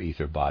loosen their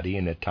ether body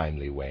in a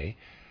timely way,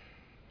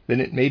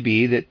 then it may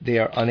be that they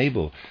are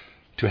unable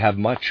to have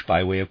much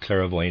by way of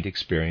clairvoyant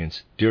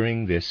experience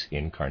during this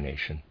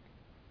incarnation.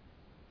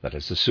 Let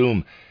us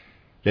assume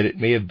that it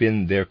may have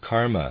been their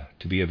karma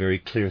to be a very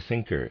clear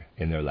thinker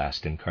in their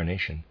last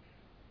incarnation.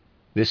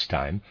 This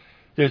time,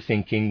 their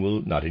thinking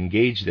will not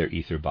engage their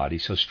ether body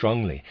so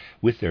strongly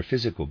with their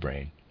physical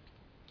brain,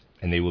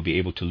 and they will be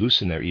able to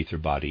loosen their ether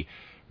body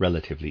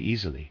relatively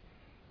easily,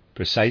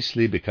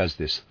 precisely because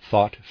this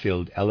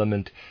thought-filled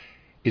element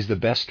is the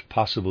best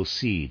possible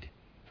seed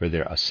for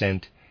their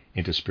ascent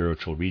into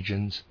spiritual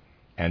regions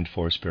and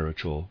for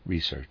spiritual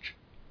research.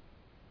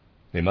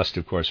 They must,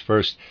 of course,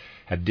 first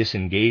have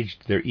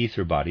disengaged their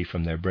ether body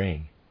from their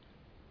brain.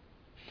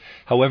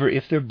 However,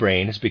 if their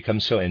brain has become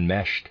so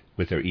enmeshed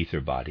with their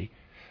ether body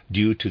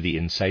due to the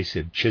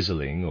incisive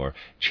chiseling or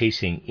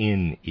chasing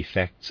in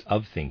effects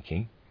of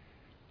thinking,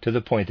 to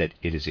the point that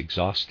it is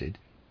exhausted,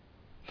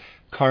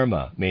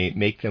 karma may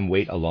make them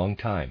wait a long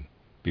time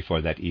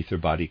before that ether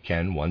body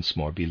can once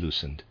more be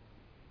loosened.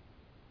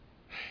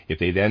 If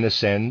they then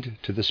ascend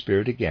to the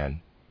spirit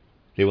again,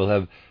 they will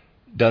have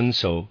done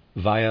so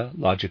via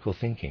logical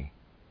thinking.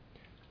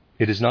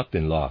 It has not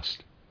been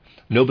lost.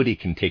 Nobody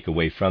can take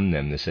away from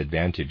them this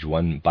advantage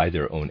won by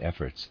their own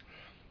efforts.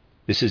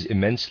 This is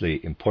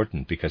immensely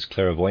important because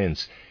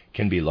clairvoyance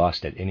can be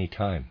lost at any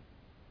time.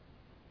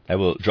 I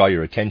will draw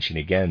your attention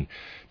again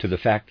to the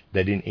fact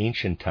that in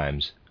ancient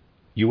times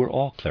you were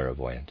all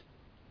clairvoyant.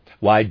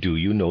 Why do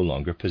you no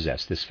longer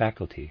possess this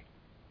faculty?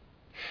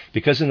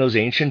 Because in those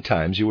ancient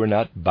times you were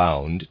not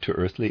bound to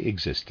earthly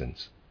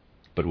existence,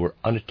 but were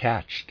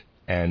unattached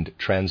and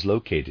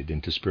translocated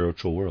into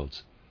spiritual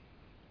worlds.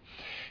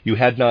 You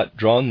had not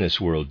drawn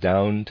this world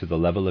down to the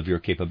level of your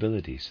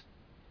capabilities,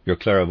 your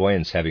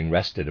clairvoyance having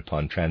rested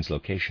upon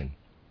translocation.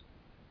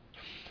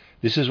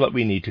 This is what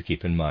we need to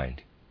keep in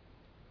mind.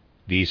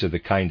 These are the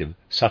kind of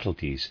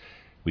subtleties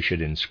we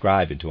should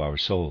inscribe into our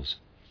souls.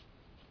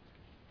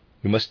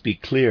 We must be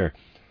clear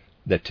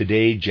that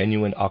today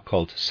genuine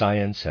occult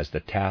science has the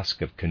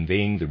task of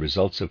conveying the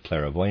results of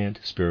clairvoyant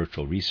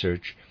spiritual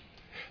research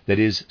that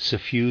is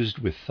suffused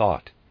with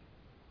thought,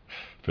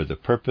 for the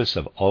purpose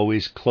of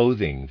always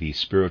clothing these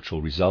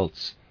spiritual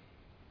results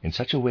in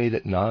such a way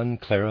that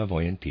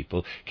non-clairvoyant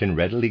people can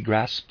readily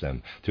grasp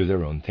them through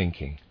their own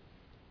thinking.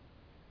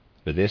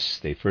 For this,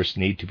 they first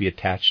need to be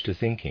attached to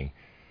thinking,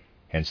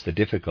 hence the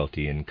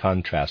difficulty in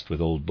contrast with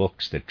old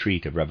books that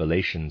treat of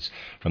revelations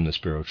from the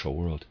spiritual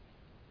world.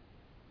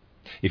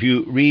 If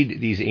you read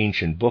these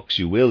ancient books,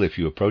 you will, if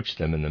you approach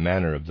them in the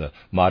manner of the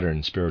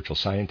modern spiritual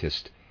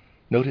scientist,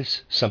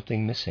 notice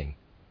something missing.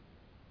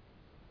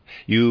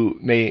 You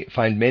may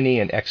find many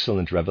an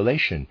excellent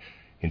revelation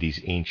in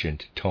these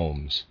ancient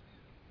tomes,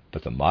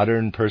 but the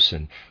modern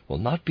person will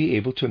not be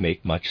able to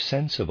make much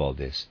sense of all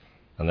this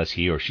unless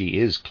he or she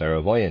is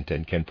clairvoyant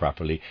and can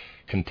properly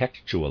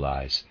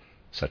contextualize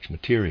such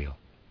material.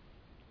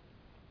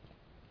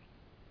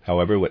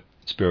 However, what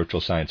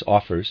spiritual science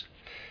offers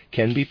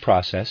can be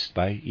processed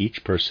by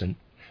each person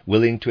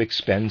willing to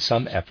expend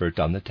some effort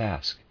on the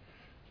task,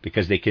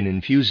 because they can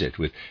infuse it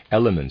with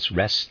elements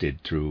wrested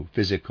through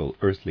physical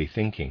earthly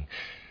thinking,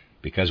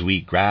 because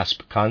we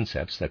grasp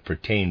concepts that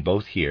pertain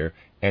both here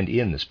and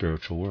in the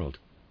spiritual world.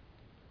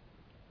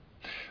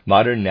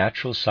 Modern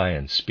natural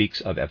science speaks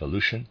of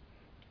evolution,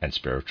 and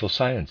spiritual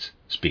science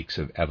speaks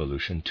of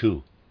evolution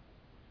too.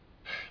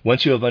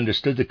 Once you have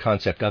understood the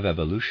concept of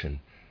evolution,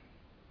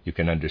 you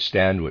can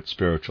understand what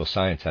spiritual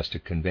science has to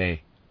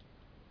convey.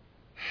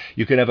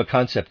 You can have a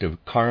concept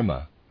of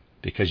karma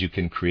because you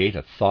can create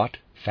a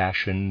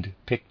thought-fashioned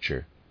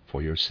picture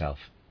for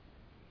yourself.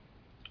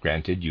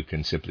 Granted, you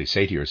can simply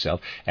say to yourself,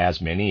 as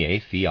many a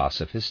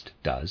theosophist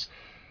does,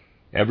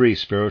 every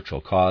spiritual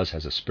cause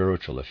has a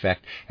spiritual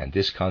effect, and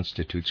this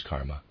constitutes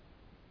karma.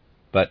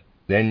 But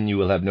then you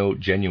will have no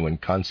genuine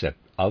concept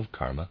of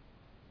karma.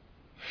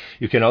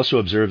 You can also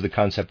observe the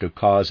concept of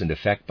cause and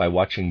effect by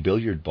watching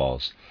billiard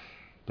balls,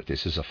 but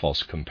this is a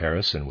false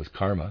comparison with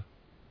karma.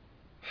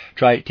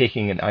 Try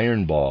taking an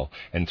iron ball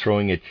and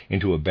throwing it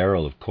into a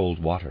barrel of cold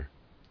water.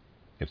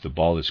 If the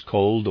ball is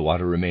cold, the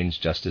water remains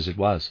just as it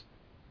was.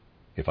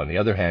 If, on the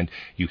other hand,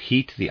 you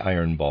heat the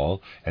iron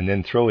ball and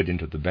then throw it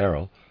into the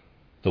barrel,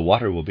 the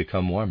water will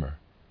become warmer.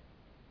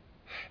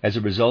 As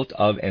a result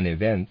of an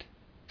event,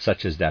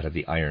 such as that of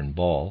the iron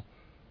ball,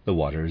 the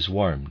water is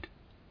warmed.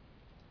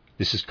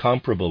 This is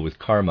comparable with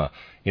karma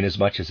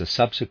inasmuch as a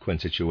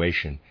subsequent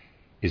situation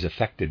is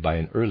affected by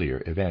an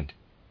earlier event.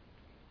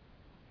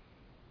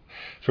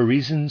 For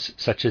reasons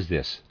such as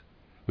this,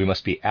 we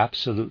must be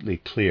absolutely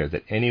clear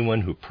that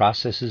anyone who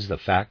processes the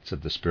facts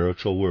of the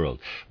spiritual world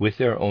with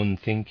their own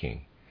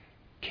thinking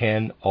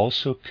can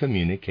also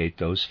communicate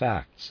those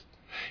facts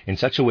in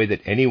such a way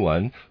that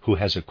anyone who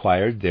has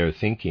acquired their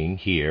thinking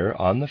here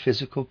on the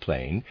physical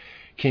plane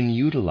can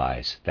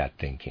utilize that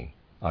thinking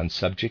on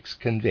subjects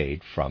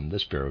conveyed from the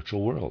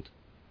spiritual world.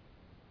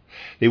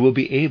 They will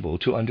be able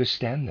to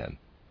understand them.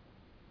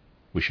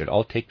 We should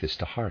all take this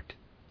to heart.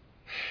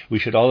 We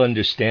should all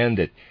understand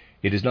that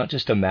it is not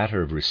just a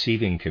matter of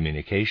receiving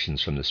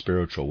communications from the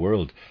spiritual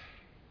world,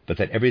 but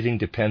that everything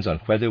depends on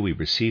whether we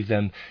receive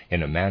them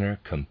in a manner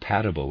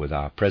compatible with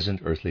our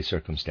present earthly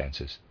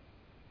circumstances.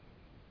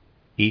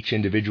 Each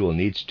individual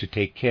needs to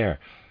take care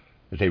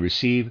that they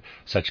receive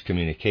such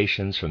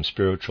communications from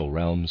spiritual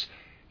realms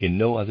in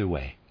no other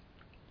way.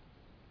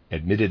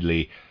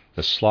 Admittedly,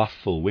 the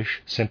slothful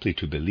wish simply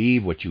to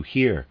believe what you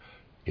hear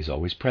is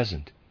always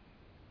present,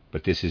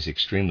 but this is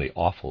extremely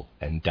awful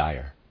and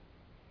dire.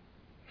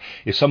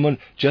 If someone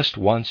just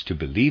wants to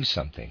believe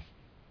something,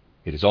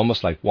 it is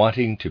almost like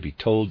wanting to be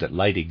told that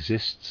light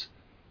exists,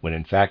 when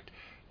in fact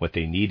what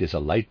they need is a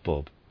light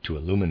bulb to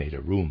illuminate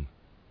a room.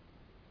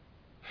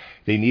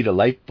 They need a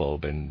light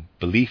bulb, and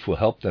belief will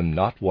help them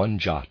not one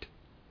jot.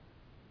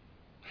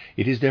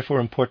 It is therefore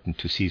important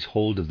to seize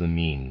hold of the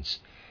means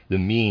the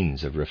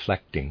means of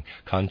reflecting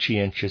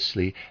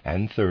conscientiously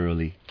and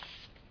thoroughly,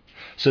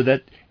 so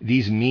that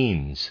these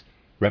means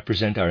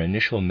represent our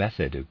initial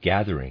method of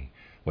gathering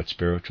what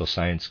spiritual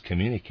science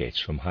communicates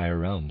from higher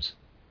realms.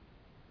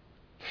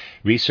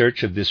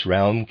 Research of this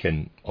realm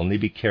can only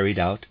be carried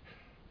out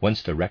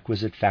once the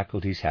requisite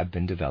faculties have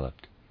been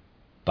developed.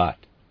 But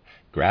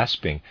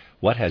grasping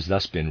what has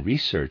thus been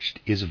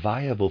researched is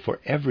viable for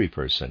every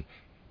person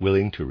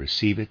willing to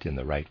receive it in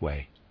the right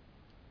way.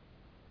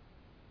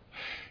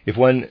 If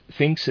one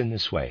thinks in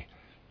this way,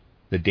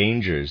 the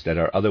dangers that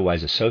are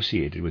otherwise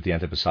associated with the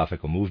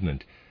anthroposophical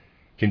movement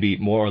can be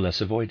more or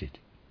less avoided.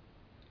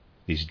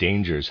 These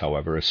dangers,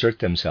 however, assert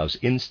themselves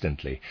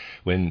instantly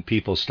when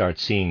people start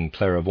seeing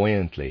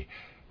clairvoyantly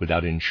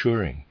without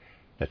ensuring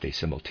that they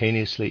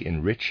simultaneously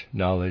enrich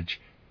knowledge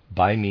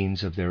by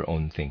means of their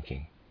own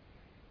thinking.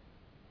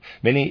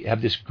 Many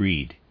have this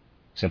greed,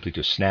 simply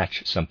to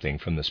snatch something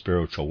from the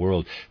spiritual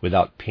world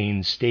without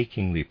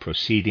painstakingly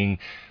proceeding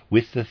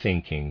with the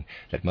thinking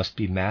that must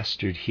be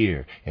mastered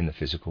here in the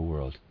physical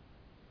world.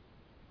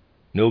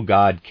 No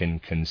God can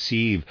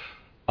conceive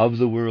of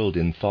the world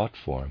in thought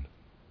form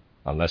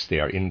unless they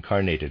are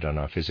incarnated on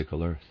our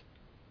physical earth.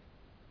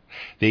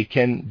 They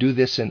can do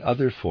this in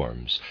other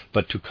forms,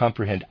 but to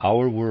comprehend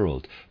our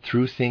world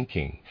through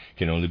thinking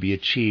can only be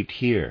achieved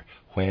here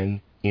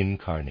when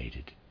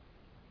incarnated.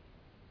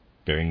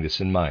 Bearing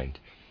this in mind,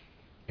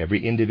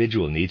 every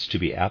individual needs to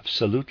be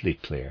absolutely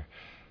clear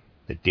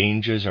that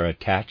dangers are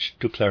attached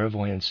to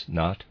clairvoyance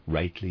not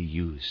rightly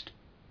used.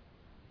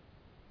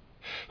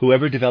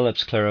 Whoever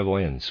develops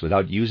clairvoyance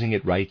without using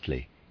it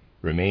rightly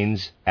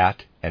remains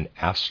at an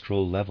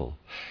astral level,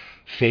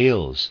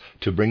 fails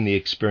to bring the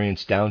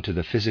experience down to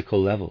the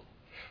physical level,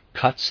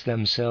 cuts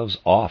themselves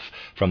off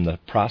from the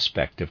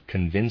prospect of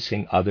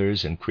convincing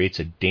others, and creates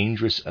a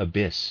dangerous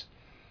abyss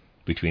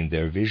between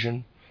their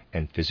vision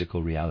and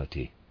physical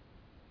reality.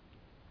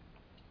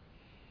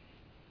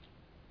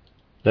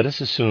 Let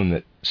us assume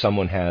that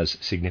someone has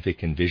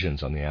significant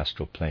visions on the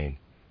astral plane.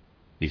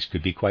 These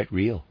could be quite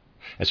real,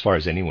 as far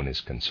as anyone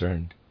is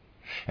concerned,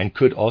 and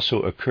could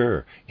also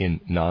occur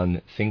in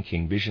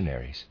non-thinking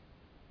visionaries.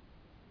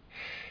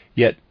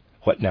 Yet,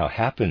 what now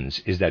happens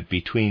is that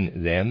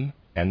between them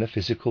and the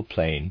physical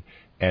plane,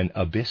 an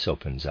abyss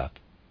opens up.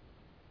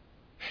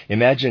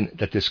 Imagine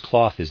that this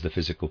cloth is the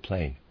physical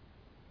plane.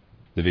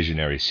 The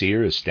visionary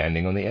seer is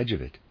standing on the edge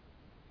of it.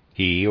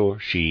 He or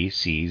she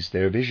sees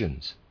their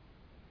visions.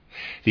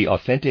 The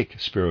authentic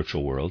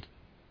spiritual world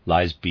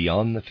lies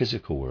beyond the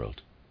physical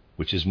world,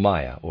 which is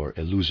Maya, or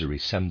illusory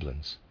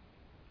semblance.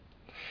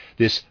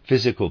 This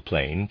physical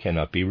plane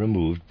cannot be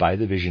removed by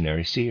the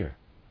visionary seer.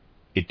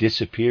 It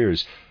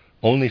disappears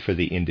only for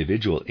the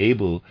individual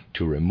able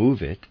to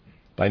remove it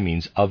by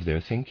means of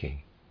their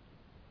thinking.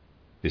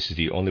 This is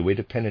the only way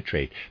to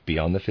penetrate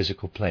beyond the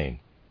physical plane,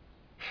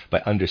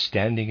 by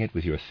understanding it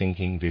with your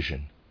thinking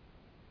vision.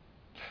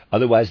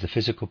 Otherwise, the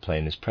physical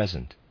plane is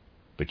present,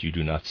 but you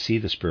do not see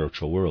the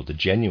spiritual world, the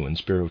genuine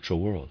spiritual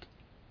world.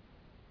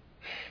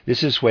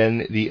 This is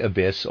when the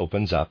abyss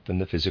opens up and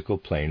the physical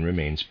plane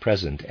remains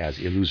present as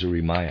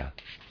illusory Maya.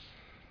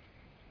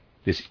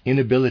 This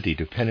inability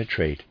to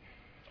penetrate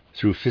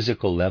through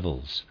physical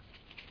levels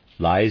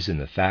lies in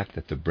the fact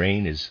that the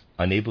brain is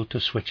unable to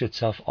switch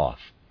itself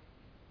off.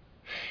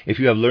 If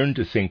you have learned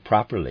to think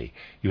properly,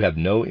 you have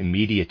no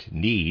immediate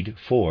need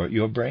for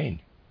your brain.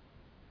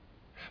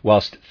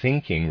 Whilst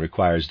thinking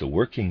requires the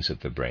workings of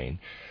the brain,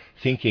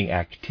 thinking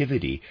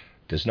activity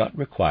does not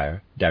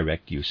require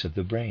direct use of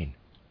the brain.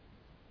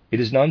 It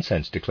is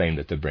nonsense to claim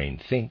that the brain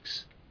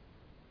thinks.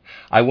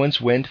 I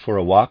once went for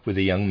a walk with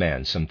a young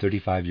man some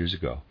 35 years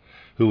ago,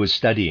 who was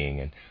studying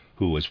and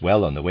who was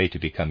well on the way to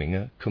becoming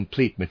a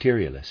complete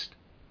materialist.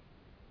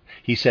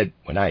 He said,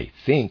 "When I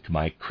think,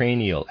 my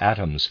cranial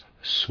atoms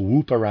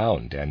swoop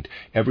around and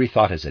every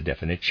thought has a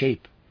definite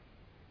shape."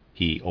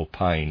 He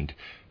opined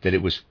that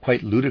it was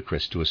quite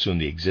ludicrous to assume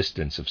the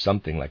existence of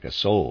something like a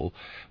soul,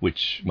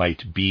 which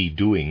might be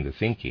doing the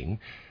thinking,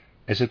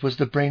 as it was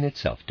the brain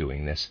itself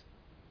doing this.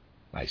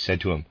 I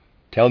said to him,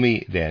 "Tell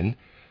me, then,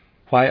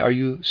 why are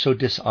you so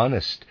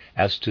dishonest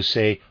as to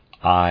say,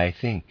 'I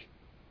think'?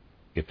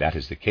 If that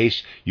is the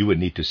case, you would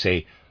need to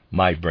say,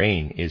 'My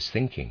brain is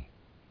thinking.'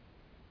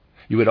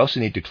 You would also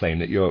need to claim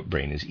that your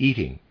brain is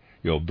eating,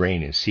 your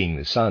brain is seeing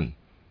the sun.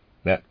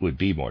 That would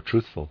be more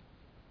truthful."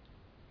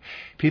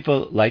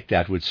 People like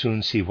that would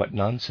soon see what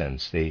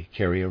nonsense they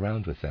carry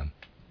around with them.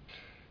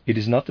 It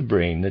is not the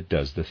brain that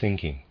does the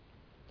thinking.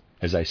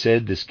 As I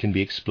said, this can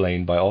be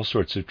explained by all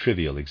sorts of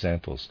trivial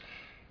examples,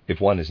 if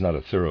one is not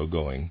a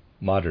thoroughgoing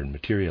modern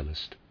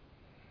materialist.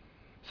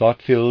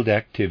 Thought-filled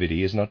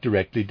activity is not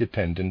directly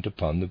dependent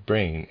upon the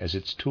brain as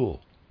its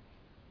tool.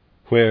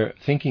 Where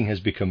thinking has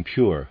become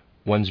pure,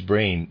 one's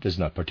brain does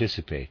not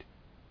participate.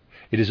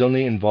 It is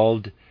only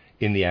involved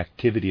in the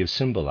activity of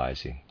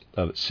symbolizing,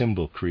 of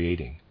symbol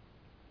creating.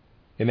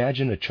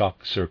 Imagine a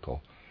chalk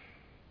circle.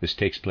 This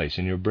takes place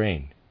in your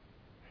brain.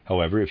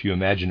 However, if you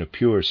imagine a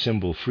pure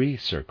symbol-free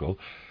circle,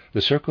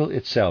 the circle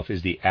itself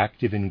is the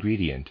active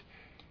ingredient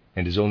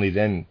and is only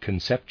then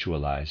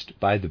conceptualized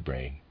by the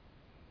brain.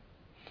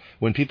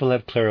 When people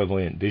have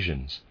clairvoyant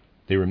visions,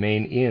 they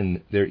remain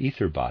in their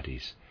ether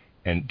bodies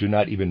and do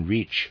not even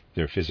reach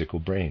their physical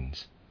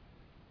brains.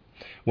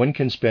 One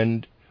can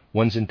spend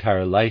one's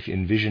entire life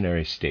in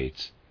visionary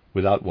states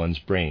without one's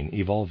brain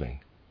evolving.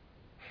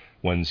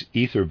 One's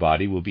ether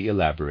body will be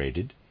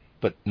elaborated,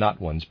 but not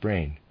one's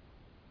brain.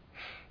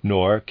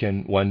 Nor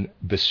can one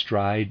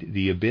bestride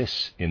the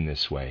abyss in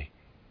this way,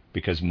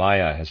 because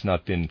Maya has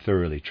not been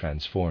thoroughly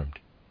transformed.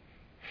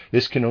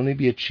 This can only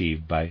be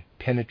achieved by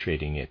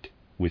penetrating it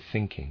with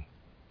thinking.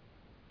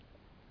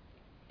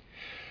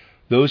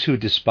 Those who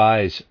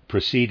despise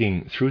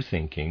proceeding through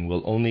thinking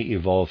will only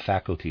evolve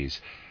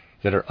faculties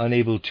that are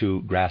unable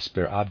to grasp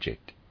their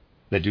object,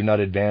 that do not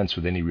advance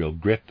with any real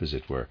grip, as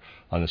it were,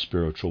 on the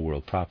spiritual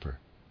world proper.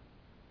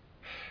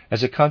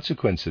 As a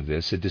consequence of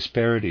this, a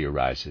disparity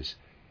arises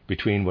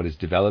between what is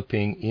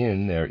developing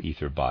in their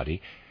ether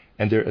body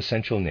and their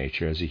essential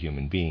nature as a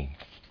human being.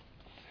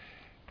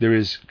 There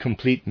is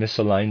complete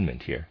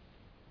misalignment here.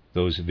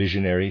 Those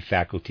visionary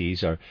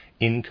faculties are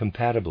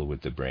incompatible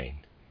with the brain.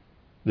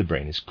 The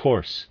brain is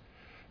coarse,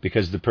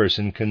 because the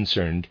person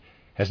concerned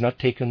has not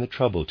taken the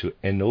trouble to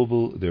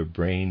ennoble their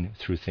brain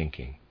through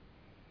thinking.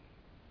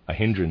 A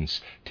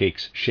hindrance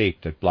takes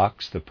shape that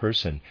blocks the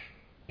person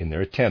in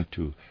their attempt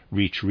to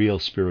reach real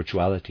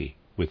spirituality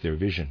with their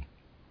vision.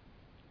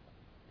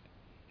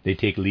 They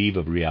take leave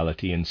of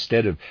reality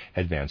instead of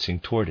advancing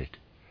toward it.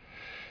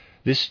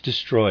 This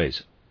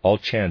destroys all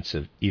chance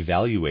of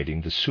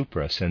evaluating the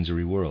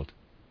suprasensory world.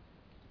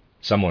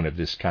 Someone of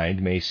this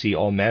kind may see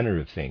all manner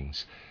of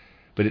things,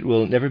 but it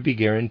will never be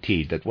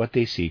guaranteed that what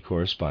they see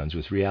corresponds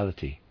with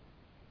reality.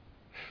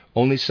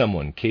 Only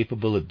someone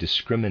capable of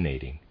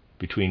discriminating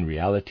between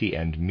reality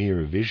and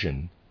mere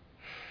vision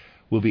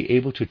will be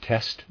able to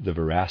test the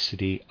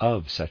veracity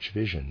of such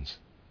visions.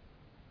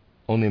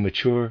 Only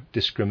mature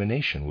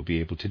discrimination will be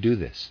able to do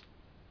this.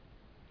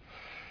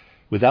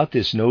 Without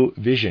this, no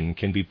vision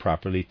can be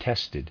properly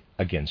tested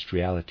against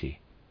reality.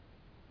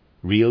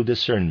 Real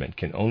discernment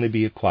can only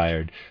be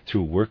acquired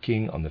through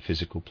working on the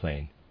physical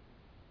plane.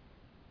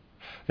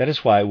 That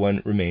is why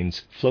one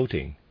remains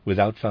floating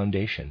without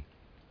foundation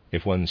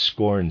if one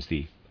scorns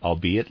the,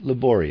 albeit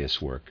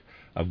laborious, work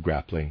of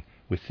grappling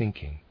with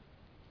thinking.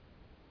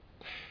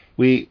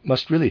 We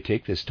must really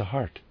take this to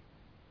heart.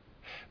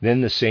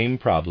 Then the same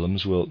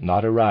problems will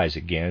not arise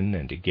again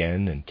and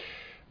again, and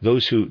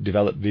those who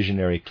develop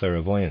visionary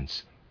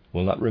clairvoyance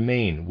will not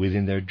remain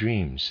within their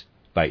dreams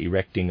by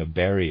erecting a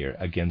barrier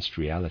against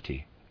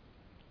reality.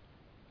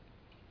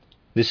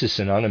 This is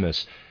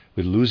synonymous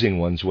with losing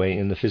one's way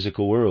in the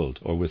physical world,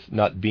 or with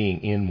not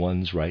being in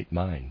one's right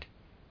mind.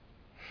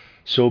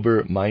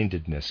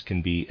 Sober-mindedness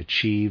can be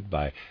achieved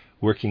by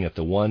working at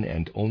the one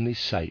and only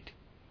site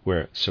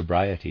where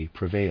sobriety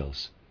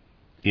prevails,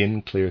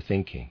 in clear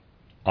thinking,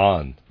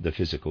 on the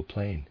physical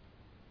plane.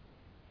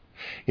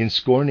 In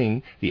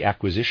scorning the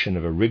acquisition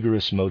of a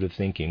rigorous mode of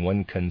thinking,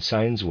 one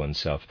consigns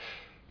oneself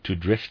to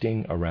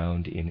drifting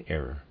around in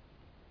error.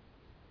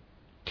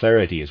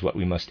 Clarity is what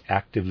we must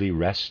actively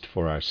wrest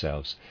for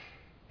ourselves,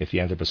 if the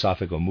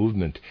anthroposophical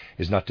movement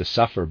is not to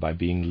suffer by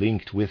being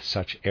linked with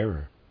such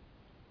error.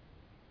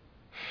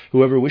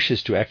 Whoever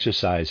wishes to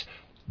exercise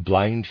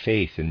blind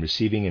faith in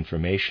receiving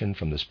information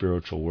from the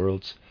spiritual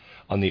worlds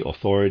on the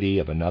authority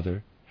of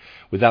another,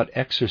 without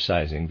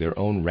exercising their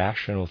own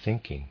rational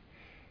thinking,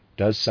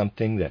 does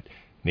something that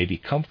may be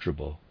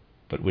comfortable,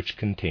 but which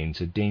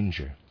contains a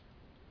danger.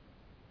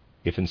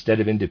 If instead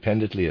of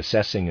independently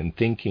assessing and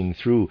thinking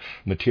through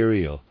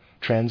material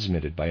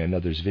transmitted by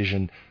another's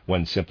vision,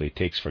 one simply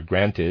takes for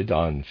granted,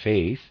 on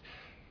faith,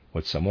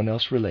 what someone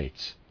else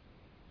relates,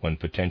 one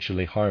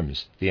potentially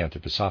harms the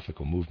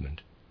anthroposophical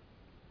movement.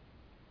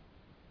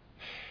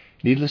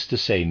 Needless to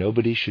say,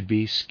 nobody should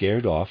be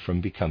scared off from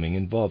becoming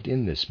involved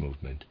in this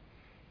movement.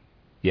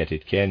 Yet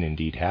it can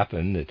indeed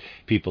happen that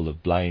people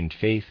of blind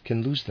faith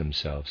can lose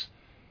themselves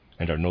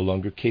and are no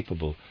longer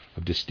capable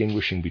of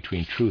distinguishing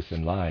between truth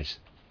and lies.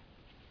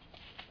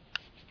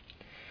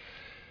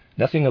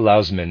 Nothing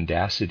allows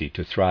mendacity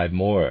to thrive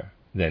more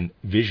than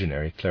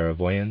visionary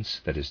clairvoyance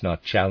that is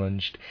not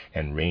challenged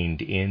and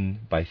reined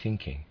in by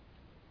thinking.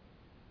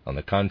 On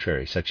the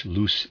contrary, such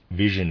loose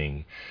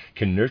visioning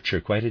can nurture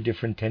quite a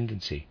different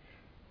tendency,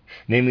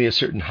 namely a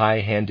certain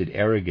high-handed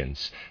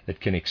arrogance that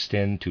can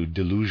extend to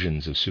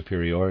delusions of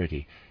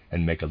superiority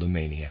and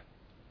megalomania.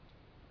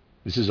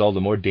 This is all the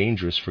more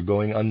dangerous for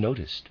going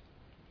unnoticed.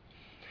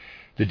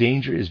 The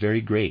danger is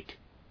very great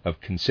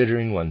of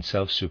considering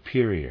oneself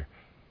superior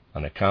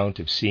on account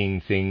of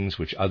seeing things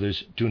which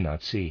others do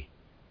not see.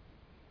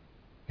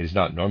 It is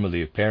not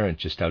normally apparent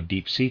just how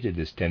deep-seated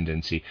this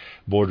tendency,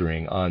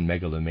 bordering on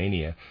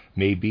megalomania,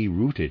 may be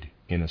rooted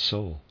in a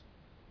soul.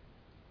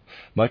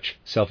 Much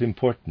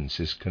self-importance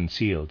is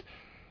concealed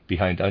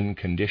behind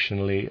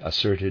unconditionally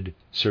asserted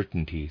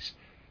certainties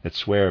that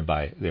swear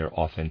by their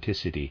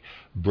authenticity,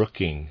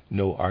 brooking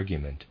no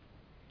argument,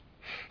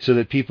 so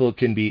that people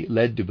can be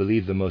led to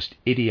believe the most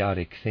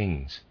idiotic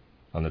things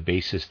on the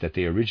basis that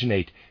they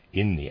originate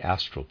in the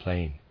astral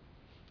plane.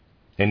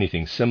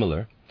 Anything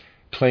similar,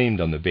 claimed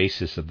on the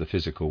basis of the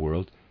physical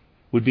world,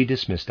 would be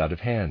dismissed out of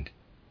hand.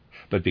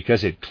 But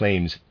because it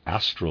claims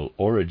astral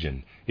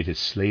origin, it is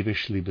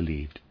slavishly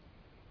believed.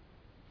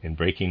 In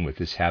breaking with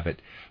this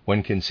habit,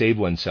 one can save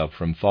oneself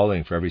from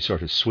falling for every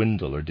sort of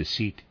swindle or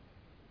deceit.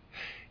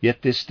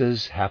 Yet this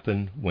does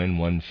happen when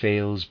one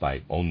fails,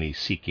 by only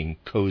seeking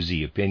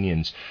cozy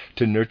opinions,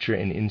 to nurture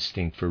an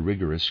instinct for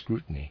rigorous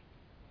scrutiny.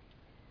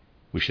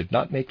 We should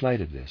not make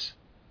light of this.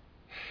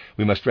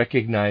 We must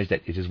recognize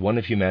that it is one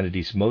of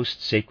humanity's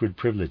most sacred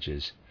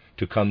privileges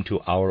to come to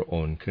our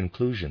own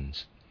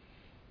conclusions.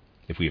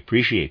 If we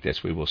appreciate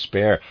this, we will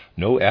spare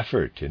no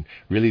effort in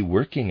really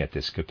working at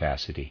this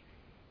capacity,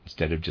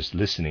 instead of just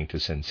listening to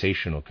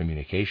sensational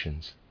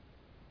communications.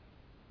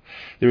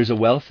 There is a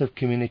wealth of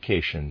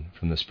communication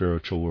from the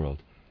spiritual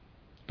world,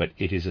 but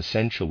it is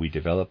essential we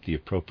develop the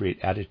appropriate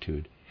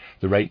attitude,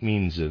 the right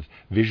means of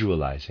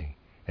visualizing,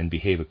 and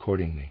behave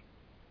accordingly.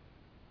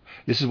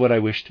 This is what I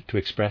wished to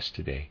express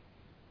today,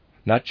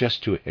 not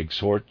just to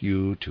exhort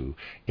you to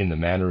in the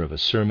manner of a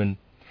sermon,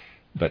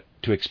 but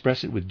to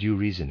express it with due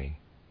reasoning.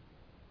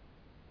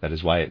 That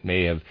is why it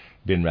may have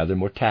been rather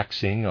more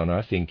taxing on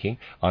our thinking,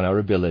 on our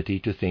ability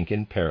to think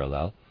in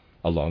parallel,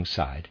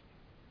 alongside.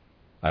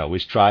 I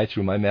always try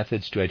through my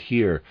methods to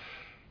adhere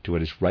to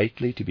what is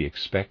rightly to be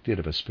expected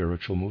of a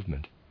spiritual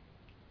movement.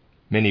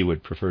 Many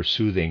would prefer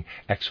soothing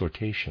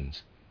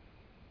exhortations.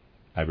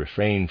 I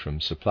refrain from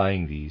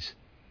supplying these.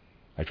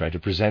 I try to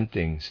present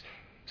things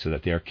so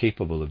that they are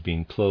capable of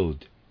being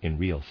clothed in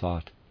real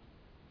thought.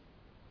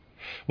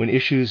 When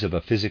issues of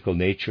a physical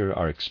nature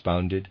are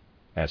expounded,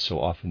 as so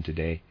often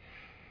today,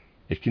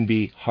 it can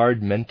be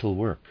hard mental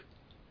work,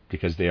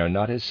 because they are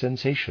not as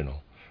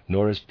sensational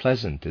nor as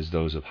pleasant as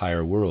those of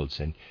higher worlds,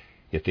 and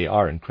yet they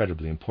are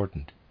incredibly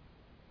important.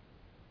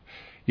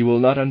 You will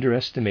not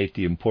underestimate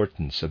the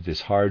importance of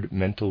this hard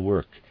mental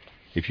work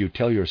if you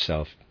tell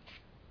yourself,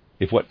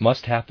 if what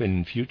must happen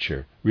in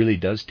future really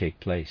does take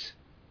place,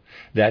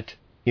 that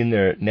in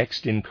their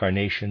next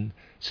incarnation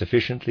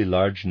sufficiently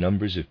large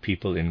numbers of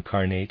people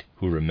incarnate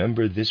who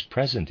remember this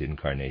present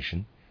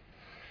incarnation,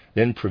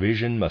 then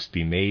provision must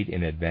be made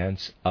in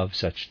advance of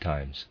such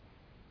times.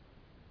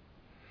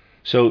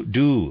 So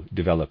do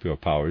develop your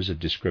powers of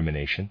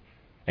discrimination,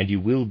 and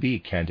you will be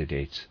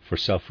candidates for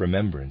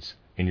self-remembrance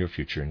in your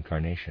future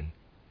incarnation.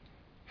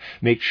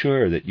 Make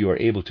sure that you are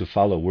able to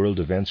follow world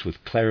events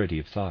with clarity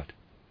of thought.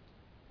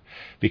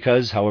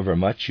 Because, however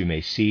much you may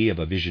see of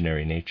a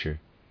visionary nature,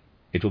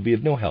 it will be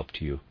of no help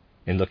to you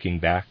in looking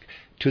back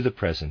to the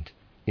present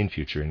in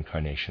future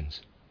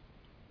incarnations.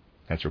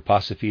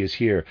 Anthroposophy is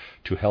here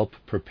to help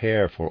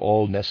prepare for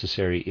all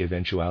necessary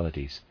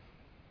eventualities.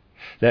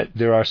 That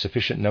there are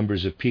sufficient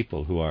numbers of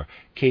people who are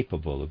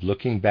capable of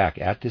looking back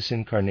at this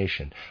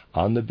incarnation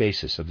on the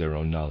basis of their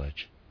own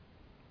knowledge.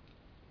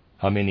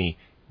 How many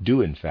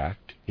do, in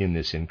fact, in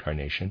this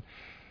incarnation,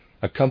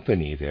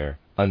 accompany their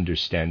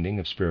understanding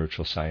of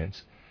spiritual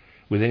science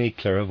with any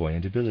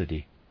clairvoyant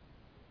ability?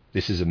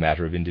 This is a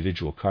matter of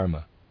individual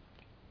karma.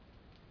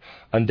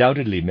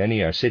 Undoubtedly,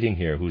 many are sitting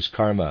here whose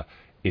karma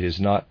it is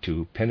not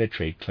to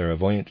penetrate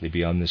clairvoyantly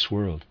beyond this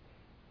world.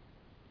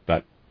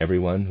 But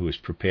everyone who is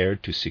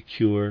prepared to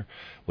secure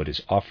what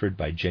is offered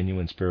by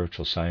genuine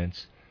spiritual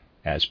science,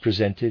 as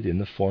presented in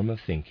the form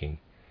of thinking,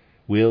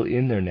 will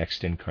in their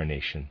next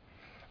incarnation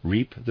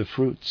reap the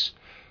fruits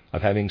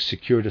of having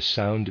secured a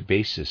sound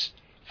basis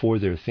for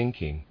their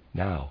thinking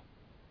now.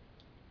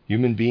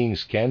 Human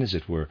beings can, as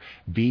it were,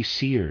 be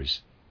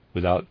seers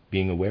without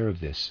being aware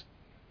of this,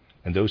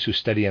 and those who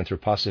study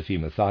anthroposophy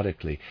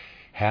methodically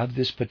have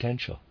this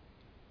potential,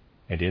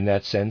 and in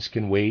that sense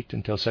can wait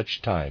until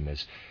such time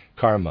as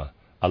karma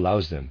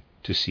allows them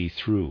to see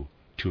through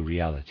to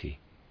reality.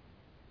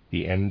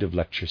 The end of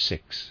Lecture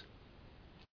 6.